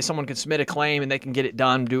someone can submit a claim and they can get it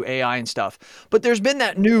done, do AI and stuff. But there's been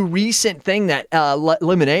that new recent thing that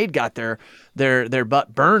Lemonade got their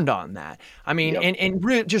butt burned on that. I mean,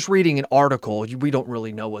 just reading an article, we don't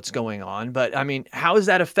really know what's going on, but I mean, how is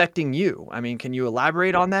that affecting you? I mean, can you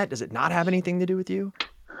elaborate on that? Does it not have anything to do with you?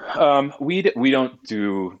 We don't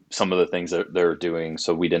do some of the things that they're doing,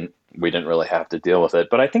 so we didn't really have to deal with it.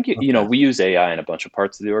 But I think Okay. we use AI in a bunch of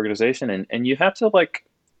parts of the organization, and you have to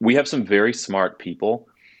we have some very smart people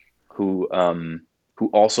who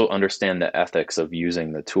also understand the ethics of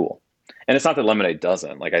using the tool. And it's not that Lemonade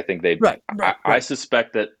doesn't. Like I think Right, I, right, I right.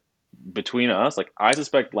 suspect that between us, like I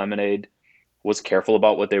suspect Lemonade was careful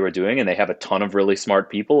about what they were doing, and they have a ton of really smart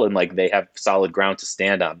people, and like they have solid ground to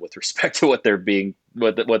stand on with respect to what they're being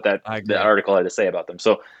what that I the agree. article had to say about them.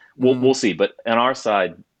 So we'll Mhm. see. But on our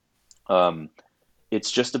side, um,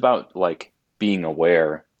 it's just about like being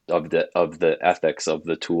aware of the ethics of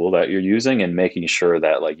the tool that you're using and making sure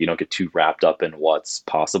that like you don't get too wrapped up in what's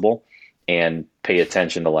possible and pay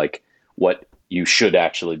attention to like what you should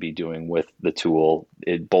actually be doing with the tool.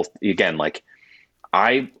 It both again like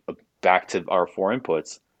I back to our four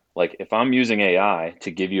inputs. Like if I'm using AI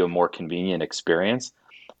to give you a more convenient experience,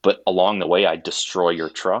 but along the way I destroy your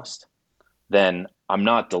trust, then I'm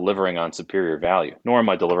not delivering on superior value, nor am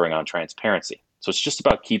I delivering on transparency. So it's just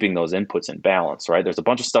about keeping those inputs in balance, right? There's a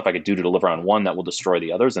bunch of stuff I could do to deliver on one that will destroy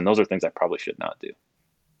the others, and those are things I probably should not do.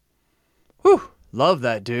 Whew. Love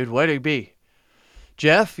that, dude. Way to be.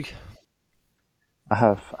 Jeff? I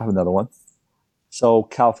have another one. So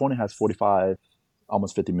California has 45,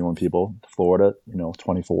 almost 50 million people. Florida,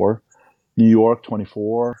 24. New York,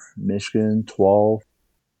 24. Michigan, 12.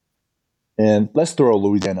 And let's throw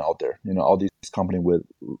Louisiana out there. All these companies with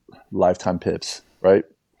lifetime PIPs, right?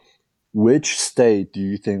 Which state do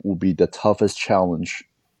you think will be the toughest challenge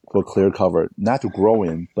for Clear Cover, not to grow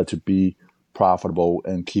in, but to be profitable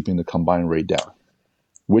and keeping the combined rate down?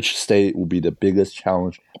 Which state will be the biggest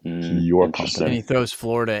challenge to your And company? he Interesting. throws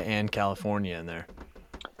Florida and California in there.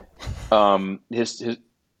 His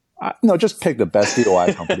No, just pick the best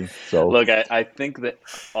DOI company. So, Look, I think that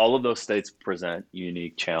all of those states present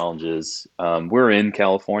unique challenges. We're in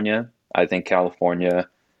California. I think California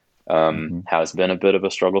mhm. has been a bit of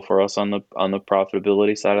a struggle for us on the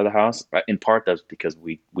profitability side of the house. In part, that's because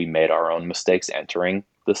we made our own mistakes entering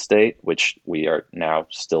the state, which we are now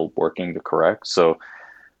still working to correct. So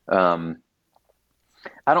um,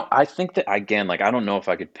 I think that again, like I don't know if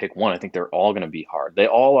I could pick one. I think they're all going to be hard.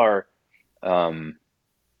 Um,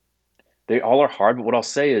 they all are hard. But what I'll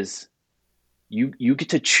say is, you get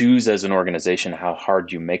to choose as an organization how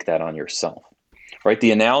hard you make that on yourself, right?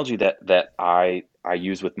 The analogy that I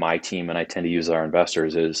use with my team and I tend to use our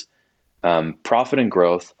investors is profit and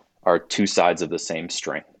growth are two sides of the same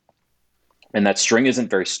string, and that string isn't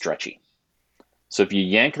very stretchy. So if you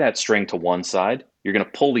yank that string to one side, you're going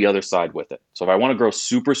to pull the other side with it. So if I want to grow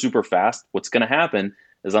super, super fast, what's going to happen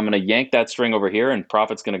is I'm going to yank that string over here and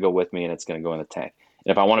profit's going to go with me and it's going to go in the tank.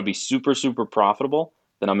 And if I want to be super, super profitable,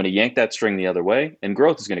 then I'm going to yank that string the other way and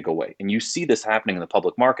growth is going to go away. And you see this happening in the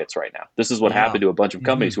public markets right now. This is what Yeah. happened to a bunch of Hmm.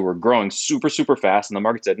 companies who were growing super, super fast. And the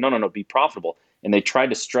market said, no, no, no, be profitable. And they tried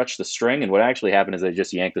to stretch the string. And what actually happened is they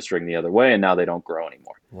just yanked the string the other way and now they don't grow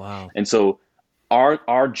anymore. Wow. And so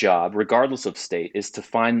our job, regardless of state, is to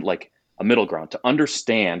find like a middle ground, to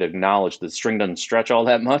understand, acknowledge that the string doesn't stretch all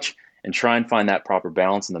that much, and try and find that proper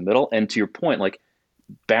balance in the middle. And to your point, like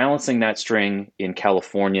balancing that string in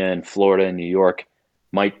California and Florida and New York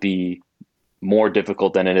might be more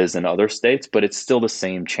difficult than it is in other states, but it's still the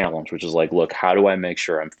same challenge, which is like, look, how do I make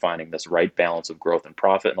sure I'm finding this right balance of growth and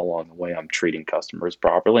profit, and along the way, I'm treating customers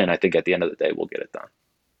properly? And I think at the end of the day, we'll get it done.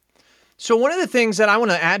 So one of the things that I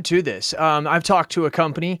want to add to this, I've talked to a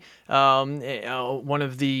company, one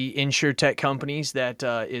of the insurtech companies that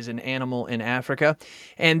is an animal in Africa,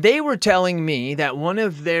 and they were telling me that one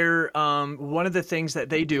of the things that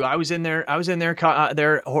they do. I was in their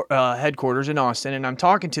headquarters in Austin, and I'm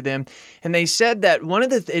talking to them, and they said that one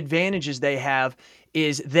of the advantages they have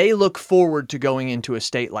is they look forward to going into a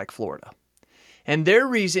state like Florida. And their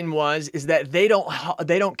reason is that they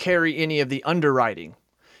don't carry any of the underwriting.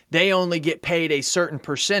 They only get paid a certain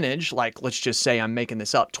percentage, like let's just say I'm making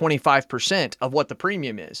this up, 25% of what the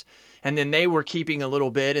premium is. And then they were keeping a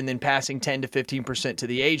little bit and then passing 10 to 15% to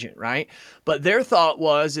the agent, right? But their thought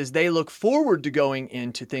is they look forward to going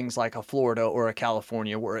into things like a Florida or a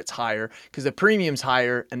California where it's higher because the premium's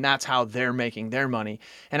higher and that's how they're making their money.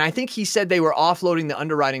 And I think he said they were offloading the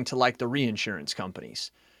underwriting to like the reinsurance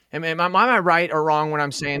companies. Am I right or wrong when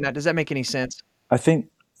I'm saying that? Does that make any sense? I think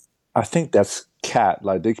I think that's cat.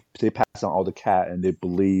 Like they pass on all the cat, and they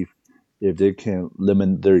believe if they can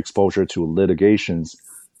limit their exposure to litigations,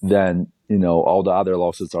 then all the other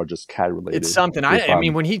losses are just cat It's related. something. If I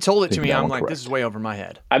mean, I'm when he told it to thinking me, that I'm one like, this is correct. way over my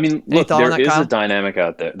head. I mean, Any look, thought on there that, is a Kyle? dynamic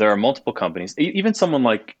out there. There are multiple companies, even someone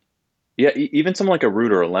like, yeah, even someone like a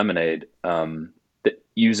Root or a Lemonade.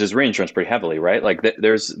 uses reinsurance pretty heavily, right? Like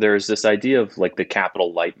there's this idea of like the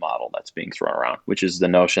capital light model that's being thrown around, which is the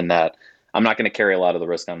notion that I'm not going to carry a lot of the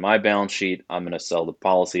risk on my balance sheet. I'm going to sell the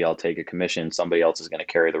policy. I'll take a commission. Somebody else is going to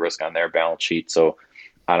carry the risk on their balance sheet. So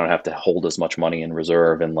I don't have to hold as much money in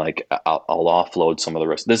reserve, and like I'll offload some of the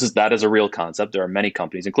risk. That is a real concept. There are many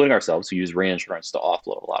companies, including ourselves, who use reinsurance to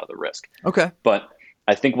offload a lot of the risk. Okay. But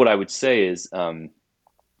I think what I would say is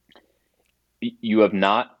you have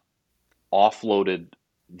not offloaded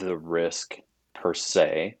the risk per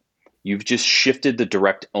se. You've just shifted the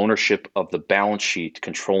direct ownership of the balance sheet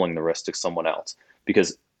controlling the risk to someone else.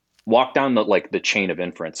 Because walk down the chain of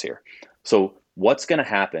inference here. So what's going to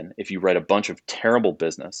happen if you write a bunch of terrible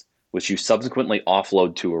business, which you subsequently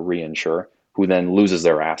offload to a reinsurer who then loses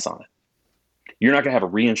their ass on it? You're not going to have a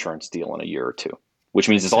reinsurance deal in a year or two, which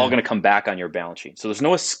means it's all going to come back on your balance sheet. So there's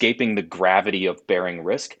no escaping the gravity of bearing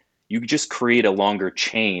risk. You just create a longer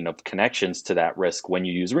chain of connections to that risk when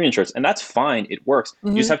you use reinsurance. And that's fine. It works.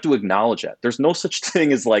 You just have to acknowledge that. There's no such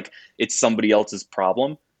thing as like it's somebody else's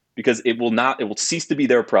problem, because it will cease to be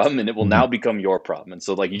their problem and it will now become your problem. And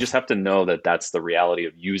so like you just have to know that that's the reality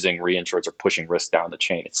of using reinsurance or pushing risk down the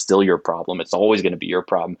chain. It's still your problem. It's always going to be your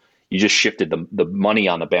problem. You just shifted the money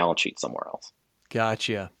on the balance sheet somewhere else.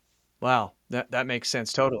 Gotcha. Wow. That makes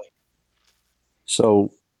sense totally.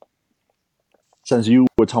 So since you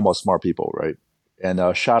were talking about smart people, right? And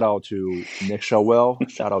shout out to Nick Shawell,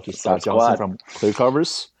 shout out to Scott Johnson from Clear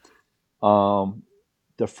Covers.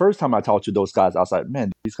 The first time I talked to those guys, I was like,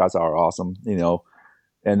 man, these guys are awesome,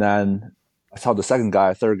 And then I saw the second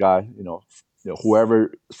guy, third guy,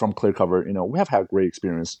 whoever from Clear Cover, we have had great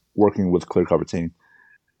experience working with Clear Cover team.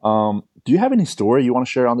 Do you have any story you want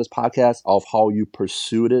to share on this podcast of how you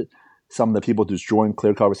pursued it? Some of the people just joined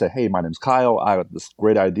Clear Cover say, hey, my name's Kyle. I got this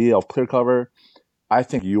great idea of Clear Cover. I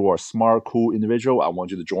think you are a smart, cool individual. I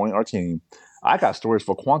want you to join our team. I got stories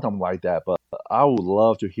for Quantum like that, but I would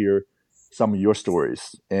love to hear some of your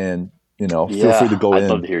stories, and feel free to go in. I'd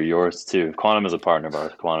love to hear yours too. Quantum is a partner of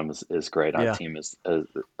ours. Quantum is great. Our team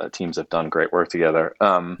teams have done great work together.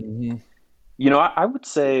 I would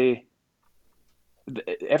say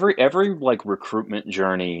every like recruitment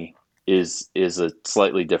journey is a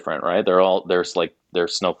slightly different, right? They're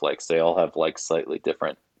snowflakes. They all have like slightly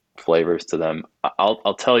different flavors to them.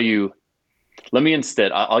 I'll tell you.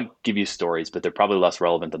 I'll give you stories, but they're probably less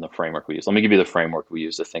relevant than the framework we use. Let me give you the framework we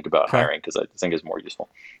use to think about hiring, because I think it's more useful.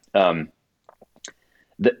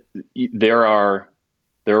 There are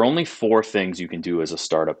only 4 things you can do as a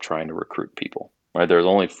startup trying to recruit people, right? There's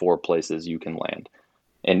only 4 places you can land.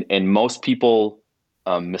 And most people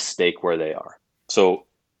mistake where they are. So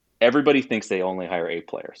everybody thinks they only hire A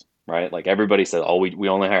players, right? Like everybody says, oh, we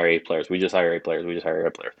only hire A players. We just hire A players. We just hire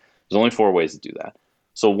A players. There's only 4 ways to do that.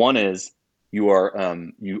 So one is you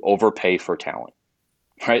overpay for talent,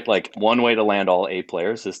 right? Like one way to land all A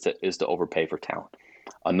players is to overpay for talent.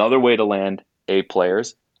 Another way to land A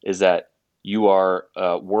players is that you are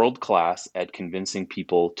world class at convincing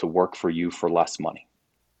people to work for you for less money.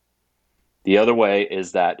 The other way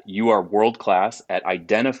is that you are world class at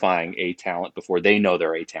identifying A talent before they know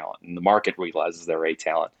they're A talent, and the market realizes they're A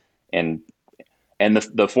talent. And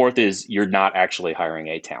the fourth is you're not actually hiring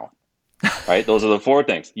A talent. Right? Those are the 4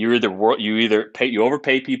 things. You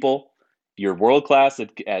overpay people, you're world class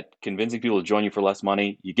at convincing people to join you for less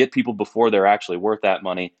money, you get people before they're actually worth that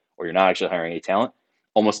money, or you're not actually hiring A talent.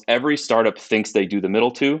 Almost every startup thinks they do the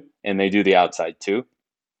middle 2, and they do the outside 2.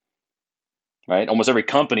 Right? Almost every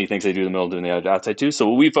company thinks they do the middle 2 and the outside 2. So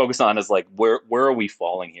what we focus on is like where are we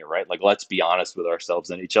falling here, right? Like let's be honest with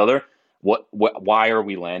ourselves and each other. Why are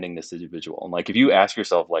we landing this individual? And like if you ask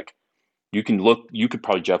yourself, like, you could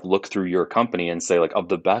probably, Jeff, look through your company and say, like, of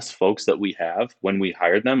the best folks that we have, when we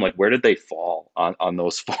hired them, like, where did they fall on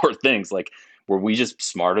those 4 things? Like, were we just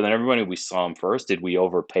smarter than everybody? We saw them first. Did we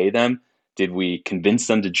overpay them? Did we convince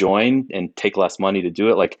them to join and take less money to do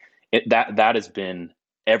it? Like that has been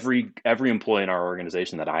every employee in our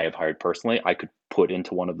organization that I have hired personally, I could put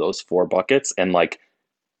into one of those 4 buckets. And like,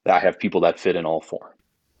 I have people that fit in all 4.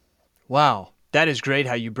 Wow. That is great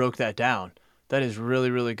how you broke that down. That is really,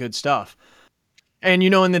 really good stuff. And,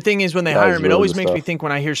 and the thing is, when they hire him, it always makes me think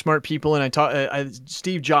when I hear smart people, and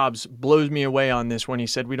Steve Jobs blows me away on this when he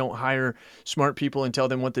said we don't hire smart people and tell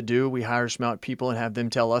them what to do. We hire smart people and have them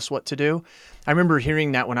tell us what to do. I remember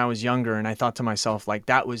hearing that when I was younger, and I thought to myself, like,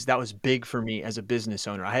 that was big for me as a business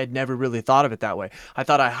owner. I had never really thought of it that way. I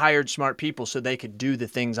thought I hired smart people so they could do the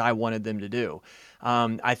things I wanted them to do.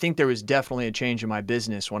 I think there was definitely a change in my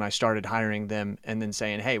business when I started hiring them and then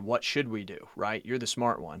saying, hey, what should we do? Right? You're the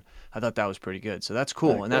smart one. I thought that was pretty good. So that's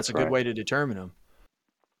cool. And that's a good way to determine them.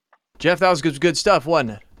 Jeff, that was good stuff,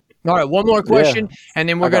 wasn't it? All right, one more question, and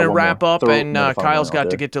then we're going to wrap up. And Kyle's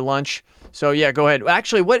got to get to lunch. So yeah, go ahead.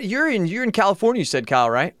 Actually, what you're in California? You said, Kyle,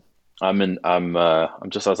 right? I'm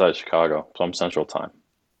just outside of Chicago, so I'm Central Time.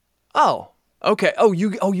 Oh, okay.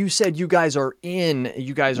 You said you guys are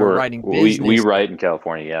writing business. We write in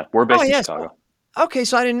California. Yeah, we're based in Chicago. Okay,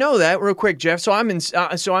 so I didn't know that. Real quick, Jeff. So I'm down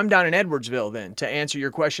in Edwardsville then to answer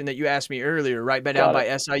your question that you asked me earlier. Right down by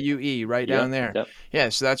SIUE, down there. Yep. Yeah,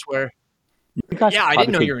 so that's where. Yeah, I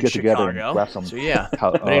didn't know you were in Chicago. Grab some, so yeah.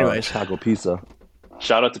 But anyways, Chicago pizza.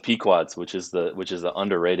 Shout out to Pequod's, which is the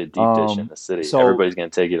underrated deep dish in the city. So, everybody's gonna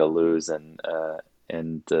take you to Lou's and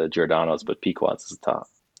Giordano's, but Pequod's is the top.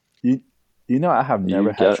 You know, I have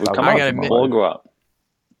never had. We'll go out.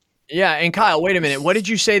 Yeah, and Kyle, wait a minute. What did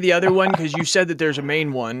you say the other one? Because you said that there's a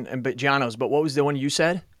main one, but Giano's. But what was the one you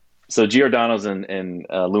said? So Giordano's and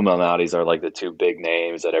Lou Malnati's are like the two big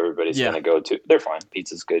names that everybody's going to go to. They're fine.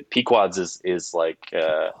 Pizza's good. Pequod's is like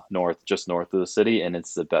just north of the city, and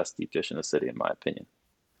it's the best deep dish in the city, in my opinion.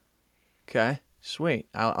 Okay, sweet.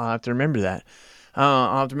 I'll have to remember that.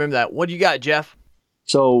 What do you got, Jeff?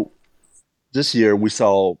 So this year we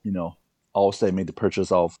saw, Allstate made the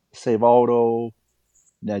purchase of Save Auto,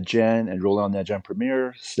 NetGen, and rolling on NetGen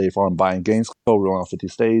Premier. State Farm buying Gainesco, rolling on 50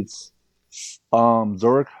 states.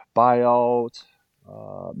 Zurich buyout,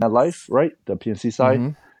 MetLife, right? The PNC side.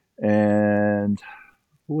 Mm-hmm. And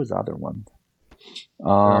who was the other one? There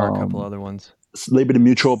are a couple other ones. Liberty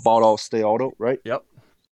Mutual bought out State Auto, right? Yep.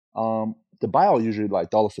 The buyout usually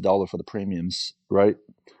like dollar for dollar for the premiums, right?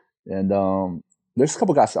 And there's a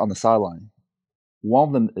couple guys on the sideline. One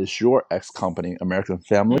of them is your ex-company, American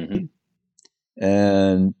Family. Mm-hmm.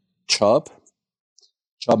 And Chubb.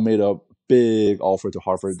 Chubb made a big offer to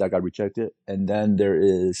Hartford that got rejected. And then there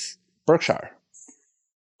is Berkshire.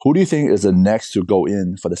 Who do you think is the next to go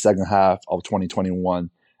in for the second half of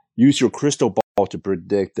 2021? Use your crystal ball to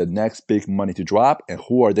predict the next big money to drop, and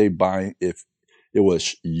who are they buying if it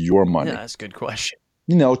was your money? Yeah, that's a good question.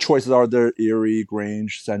 Choices are there: Erie,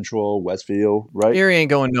 Grange, Central, Westfield, right? Erie ain't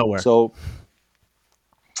going nowhere. So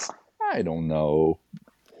I don't know.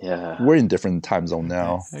 Yeah, we're in different time zone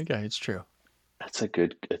now. Okay, it's true.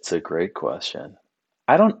 It's a great question.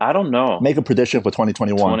 I don't know. Make a prediction for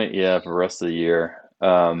 2021. For the rest of the year.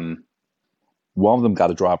 One of them got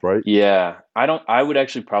to drop, right? Yeah. I don't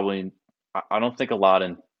think a lot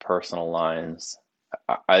in personal lines.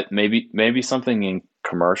 Maybe something in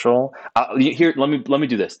commercial. Here, let me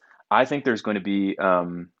do this. I think there's going to be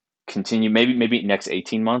maybe next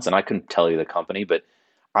 18 months, and I couldn't tell you the company, but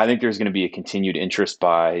I think there's going to be a continued interest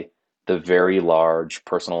by the very large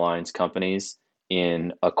personal lines companies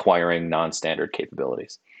in acquiring non-standard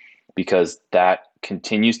capabilities, because that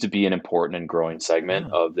continues to be an important and growing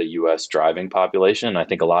segment of the U.S. driving population. And I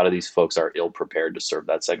think a lot of these folks are ill-prepared to serve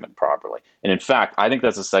that segment properly. And in fact, I think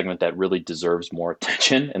that's a segment that really deserves more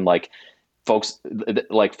attention. And folks,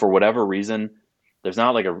 for whatever reason, there's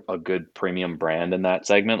not like a good premium brand in that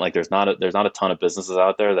segment. Like there's not a ton of businesses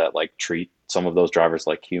out there that treat some of those drivers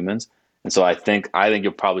like humans. And so I think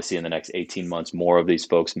you'll probably see in the next 18 months more of these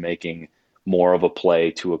folks making more of a play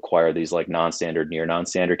to acquire these non-standard, near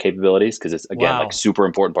non-standard capabilities, because it's again super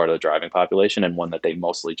important part of the driving population, and one that they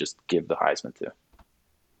mostly just give the Heisman to.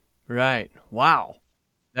 Right. Wow.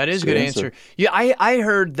 That is a good answer. Yeah, I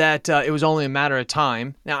heard that it was only a matter of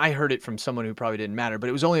time. Now, I heard it from someone who probably didn't matter, but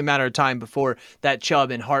it was only a matter of time before that Chubb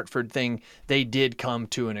and Hartford thing, they did come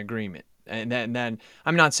to an agreement. And then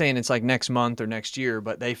I'm not saying it's like next month or next year,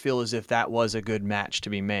 but they feel as if that was a good match to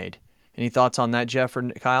be made. Any thoughts on that, Jeff or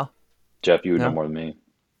Kyle? Jeff, you would know more than me.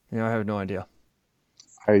 I have no idea.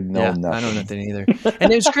 I know nothing. I know nothing either.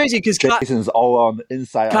 And it's crazy because Jason's all on the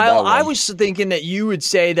inside. Kyle, on that one. I was thinking that you would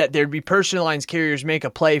say that there'd be personal lines carriers make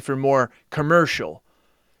a play for more commercial,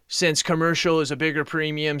 since commercial is a bigger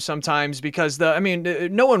premium sometimes, because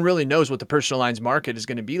no one really knows what the personal lines market is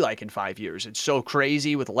going to be like in 5 years. It's so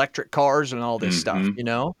crazy with electric cars and all this stuff,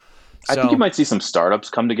 So, I think you might see some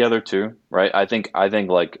startups come together too, right? I think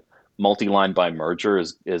multi-line by merger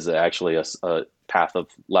is actually a path of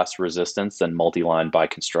less resistance than multi-line by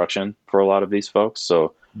construction for a lot of these folks.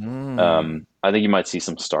 So I think you might see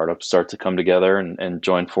some startups start to come together and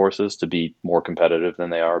join forces to be more competitive than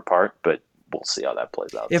they are apart, but we'll see how that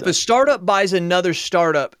plays out. If a startup buys another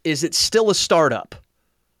startup, is it still a startup?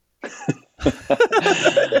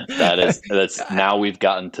 That's now we've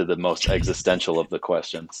gotten to the most existential of the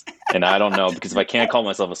questions, and I don't know, because if I can't call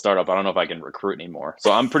myself a startup, I don't know if I can recruit anymore.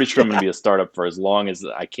 So I'm pretty sure I'm going to be a startup for as long as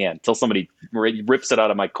I can, until somebody rips it out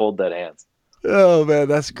of my cold dead hands. Oh man,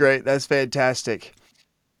 that's great. That's fantastic.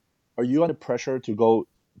 Are you under pressure to go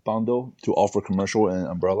bundle to offer commercial and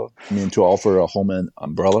umbrella? I mean, to offer a home and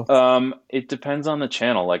umbrella? It depends on the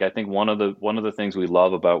channel. Like I think one of the things we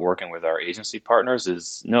love about working with our agency partners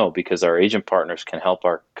is no, because our agent partners can help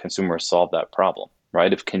our consumers solve that problem,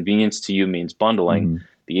 right? If convenience to you means bundling,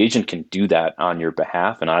 the agent can do that on your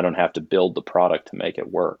behalf, and I don't have to build the product to make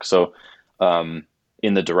it work. So,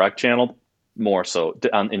 in the direct channel, more so.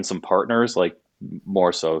 In some partners, like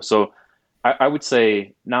more so. So, I would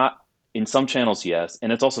say not in some channels, yes,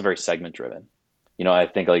 and it's also very segment driven. I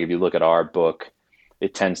think like if you look at our book,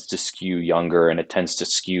 it tends to skew younger and it tends to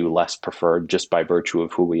skew less preferred just by virtue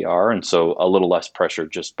of who we are, and so a little less pressure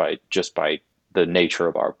just by the nature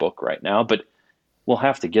of our book right now. But we'll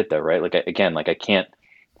have to get there, right? Like I can't.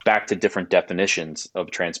 Back to different definitions of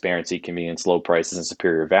transparency, convenience, low prices, and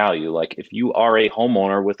superior value. Like if you are a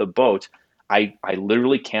homeowner with a boat, I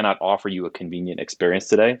literally cannot offer you a convenient experience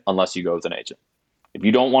today unless you go with an agent. If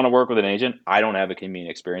you don't want to work with an agent, I don't have a convenient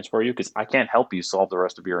experience for you because I can't help you solve the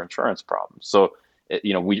rest of your insurance problems. So,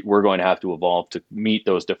 we're going to have to evolve to meet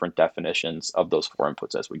those different definitions of those 4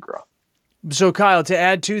 inputs as we grow. So Kyle, to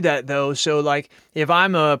add to that though, so like if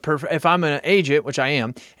I'm an agent, which I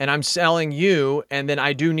am, and I'm selling you, and then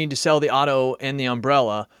I do need to sell the auto and the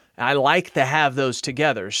umbrella, I like to have those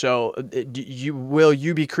together. So will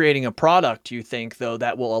you be creating a product, you think, though,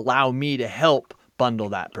 that will allow me to help bundle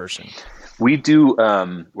that person? We do.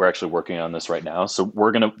 We're actually working on this right now. So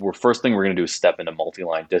first thing we're gonna do is step into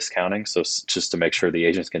multi-line discounting. So just to make sure the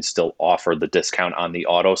agents can still offer the discount on the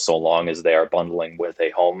auto so long as they are bundling with a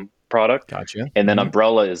home product. Gotcha. And then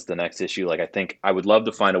umbrella is the next issue. Like I think I would love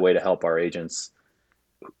to find a way to help our agents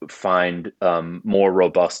find more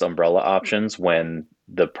robust umbrella options when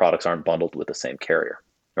the products aren't bundled with the same carrier.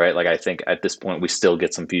 Right. Like I think at this point we still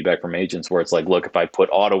get some feedback from agents where it's like, look, if I put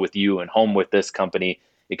auto with you and home with this company,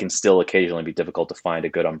 it can still occasionally be difficult to find a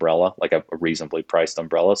good umbrella, like a reasonably priced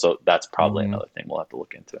umbrella. So that's probably another thing we'll have to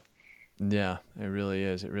look into. Yeah, it really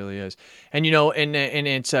is. It really is. And, and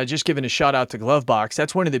it's just giving a shout out to Glovebox.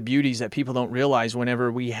 That's one of the beauties that people don't realize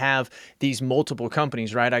whenever we have these multiple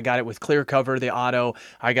companies, right? I got it with ClearCover, the auto.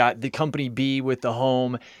 I got the company B with the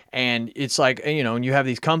home. And it's like, and you have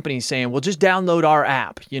these companies saying, well, just download our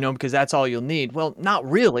app, because that's all you'll need. Well, not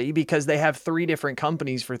really, because they have 3 different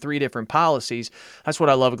companies for 3 different policies. That's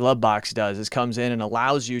what I love Glovebox does, is comes in and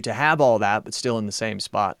allows you to have all that, but still in the same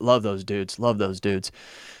spot. Love those dudes. Love those dudes.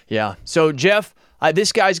 Yeah. So Jeff,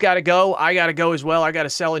 this guy's got to go. I got to go as well. I got to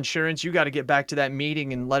sell insurance. You got to get back to that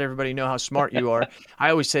meeting and let everybody know how smart you are. I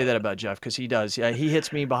always say that about Jeff because he does. He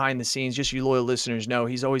hits me behind the scenes. Just you loyal listeners know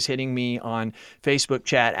he's always hitting me on Facebook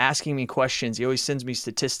chat, asking me questions. He always sends me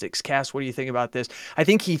statistics. Cass, what do you think about this? I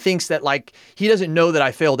think he thinks that he doesn't know that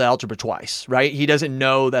I failed algebra twice, right? He doesn't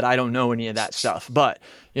know that I don't know any of that stuff. But,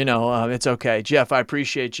 it's okay. Jeff, I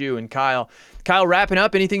appreciate you. And Kyle, wrapping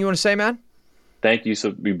up, anything you want to say, man? Thank you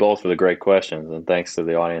you both for the great questions, and thanks to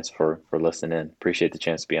the audience for listening in. Appreciate the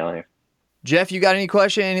chance to be on here. Jeff, you got any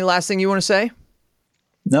question? Any last thing you want to say?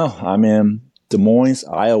 No, I'm in Des Moines,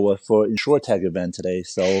 Iowa for InsurTech event today.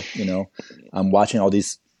 So, I'm watching all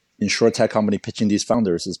these InsurTech company pitching these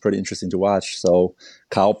founders. It's pretty interesting to watch. So,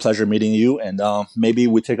 Kyle, pleasure meeting you. And maybe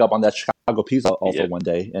we take up on that Chicago pizza also one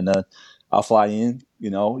day. And I'll fly in,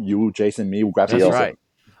 you, Jason, me, we'll grab That's pizza. Right.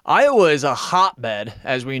 Iowa is a hotbed,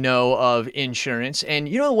 as we know, of insurance. And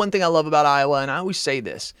the one thing I love about Iowa, and I always say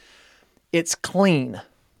this, it's clean.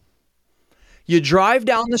 You drive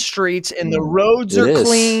down the streets and the roads are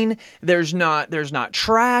clean. There's not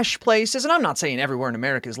trash places. And I'm not saying everywhere in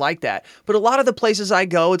America is like that, but a lot of the places I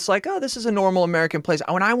go, it's like, oh, this is a normal American place.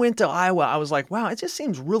 When I went to Iowa, I was like, wow, it just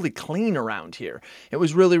seems really clean around here. It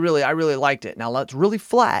was really, really, I really liked it. Now it's really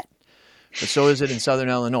flat, but so is it in Southern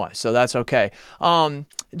Illinois. So that's okay.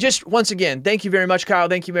 Just once again, thank you very much, Kyle.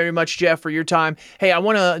 Thank you very much, Jeff, for your time. Hey, I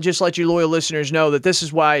want to just let you loyal listeners know that this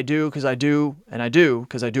is why I do, because I do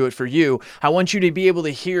it for you. I want you to be able to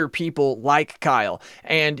hear people like Kyle.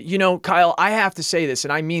 And, Kyle, I have to say this,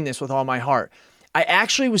 and I mean this with all my heart. I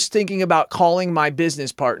actually was thinking about calling my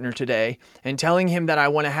business partner today and telling him that I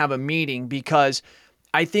want to have a meeting because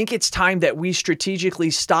I think it's time that we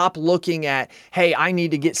strategically stop looking at, hey, I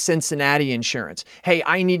need to get Cincinnati insurance. Hey,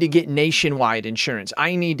 I need to get nationwide insurance.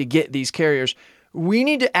 I need to get these carriers. We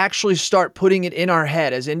need to actually start putting it in our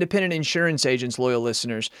head as independent insurance agents, loyal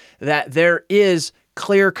listeners, that there is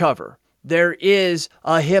ClearCover. There is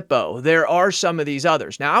a Hippo. There are some of these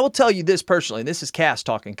others. Now, I will tell you this personally. This is Cass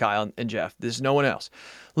talking, Kyle and Jeff. This is no one else.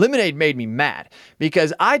 Lemonade made me mad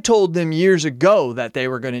because I told them years ago that they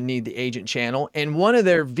were going to need the agent channel. And one of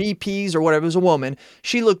their VPs or whatever, was a woman,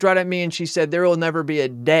 she looked right at me and she said, there will never be a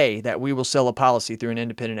day that we will sell a policy through an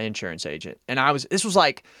independent insurance agent. And this was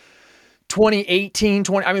like 2018,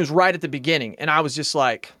 it was right at the beginning. And I was just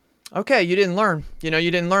like, okay, you didn't learn. You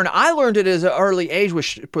didn't learn. I learned it at an early age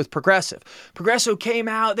with Progressive. Progressive came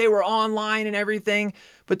out, they were online and everything,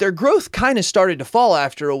 but their growth kind of started to fall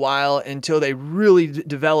after a while until they really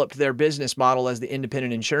developed their business model as the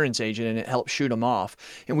independent insurance agent, and it helped shoot them off.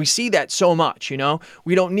 And we see that so much,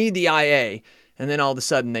 we don't need the IA, and then all of a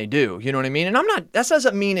sudden they do, you know what I mean? And that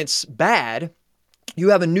doesn't mean it's bad.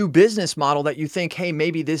 You have a new business model that you think, hey,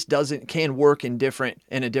 maybe this can work in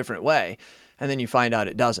a different way. And then you find out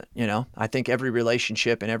it doesn't, I think every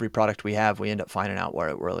relationship and every product we have, we end up finding out where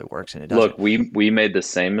it really works and it doesn't. Look, we made the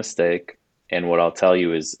same mistake. And what I'll tell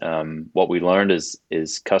you is what we learned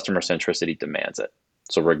is customer centricity demands it.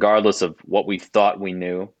 So regardless of what we thought we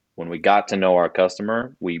knew, when we got to know our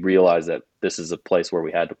customer, we realized that this is a place where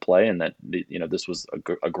we had to play, and that, this was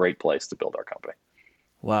a great place to build our company.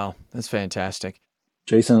 Wow. That's fantastic.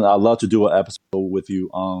 Jason, I'd love to do an episode with you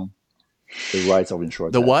on the rise of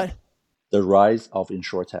InsurTech. The what? The rise of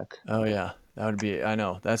InsurTech. Oh yeah, that would be. I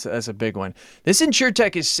know that's a big one. This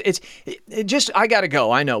InsurTech it just. I gotta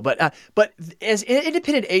go. I know, but as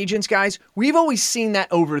independent agents, guys, we've always seen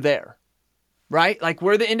that over there, right? Like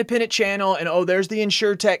we're the independent channel, and there's the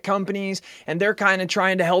InsurTech companies, and they're kind of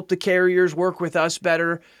trying to help the carriers work with us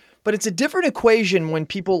better. But it's a different equation when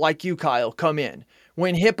people like you, Kyle, come in.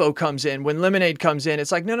 When Hippo comes in, when Lemonade comes in,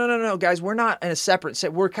 it's like no, guys, we're not in a separate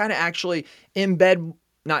set. We're kind of actually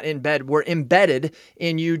we're embedded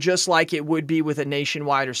in you, just like it would be with a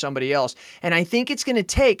Nationwide or somebody else. And I think it's going to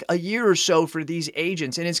take a year or so for these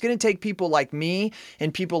agents, and it's going to take people like me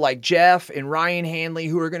and people like Jeff and Ryan Hanley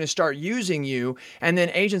who are going to start using you. And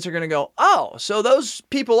then agents are going to go, oh, so those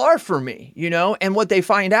people are for me, And what they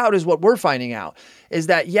find out is what we're finding out is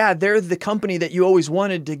that, yeah, they're the company that you always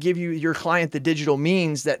wanted to give your client the digital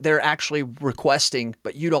means that they're actually requesting,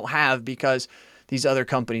 but you don't have because these other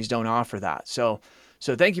companies don't offer that. So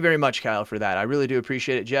thank you very much, Kyle, for that. I really do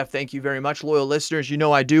appreciate it. Jeff, thank you very much. Loyal listeners,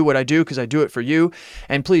 I do what I do because I do it for you.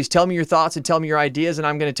 And please tell me your thoughts and tell me your ideas, and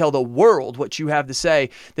I'm going to tell the world what you have to say.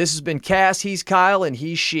 This has been Cass, he's Kyle, and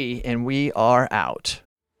he's she, and we are out.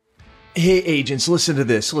 Hey, agents, listen to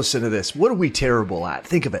this. What are we terrible at?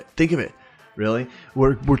 Think of it. Really?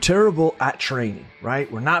 We're terrible at training,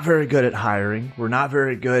 right? We're not very good at hiring. We're not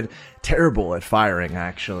very good, terrible at firing,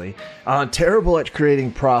 actually. Terrible at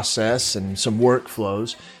creating process and some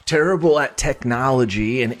workflows. Terrible at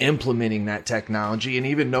technology and implementing that technology and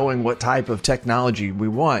even knowing what type of technology we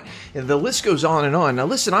want. And the list goes on and on. Now,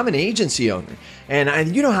 listen, I'm an agency owner,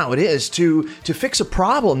 and you know how it is. To fix a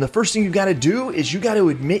problem, the first thing you got to do is you got to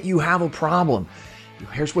admit you have a problem.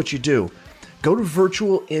 Here's what you do. Go to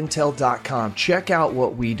virtualintel.com. Check out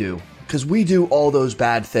what we do, because we do all those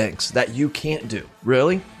bad things that you can't do,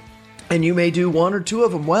 really. And you may do one or two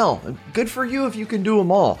of them well. Good for you if you can do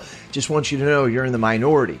them all. Just want you to know you're in the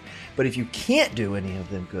minority. But if you can't do any of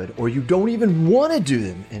them good, or you don't even want to do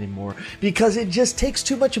them anymore because it just takes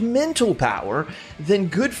too much mental power, then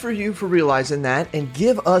good for you for realizing that, and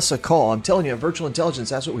give us a call. I'm telling you, Virtual Intelligence,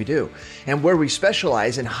 that's what we do. And where we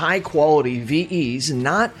specialize in high quality VEs,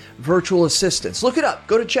 not virtual assistants. Look it up.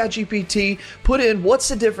 Go to ChatGPT, put in what's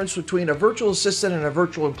the difference between a virtual assistant and a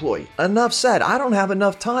virtual employee. Enough said. I don't have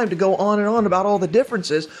enough time to go on and on about all the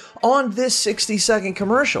differences on this 60-second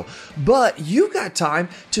commercial. But you got time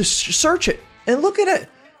to search it and look at it.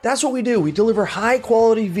 That's what we do. We deliver high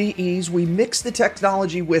quality VEs. We mix the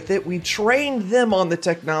technology with it. We train them on the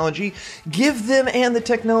technology, give them and the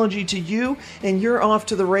technology to you, and you're off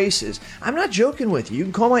to the races. I'm not joking with you. You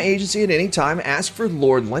can call my agency at any time, ask for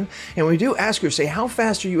Lordland, and when we do ask her, say, how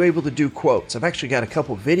fast are you able to do quotes? I've actually got a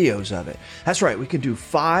couple videos of it. That's right. We can do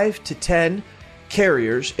 5 to 10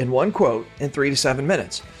 carriers in one quote in 3 to 7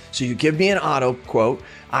 minutes. So you give me an auto quote,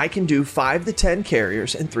 I can do 5 to 10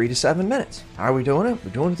 carriers in 3 to 7 minutes. How are we doing it?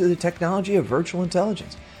 We're doing it through the technology of virtual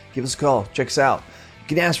intelligence. Give us a call. Check us out. You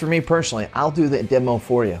can ask for me personally. I'll do the demo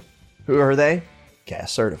for you. Who are they?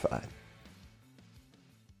 Cass certified.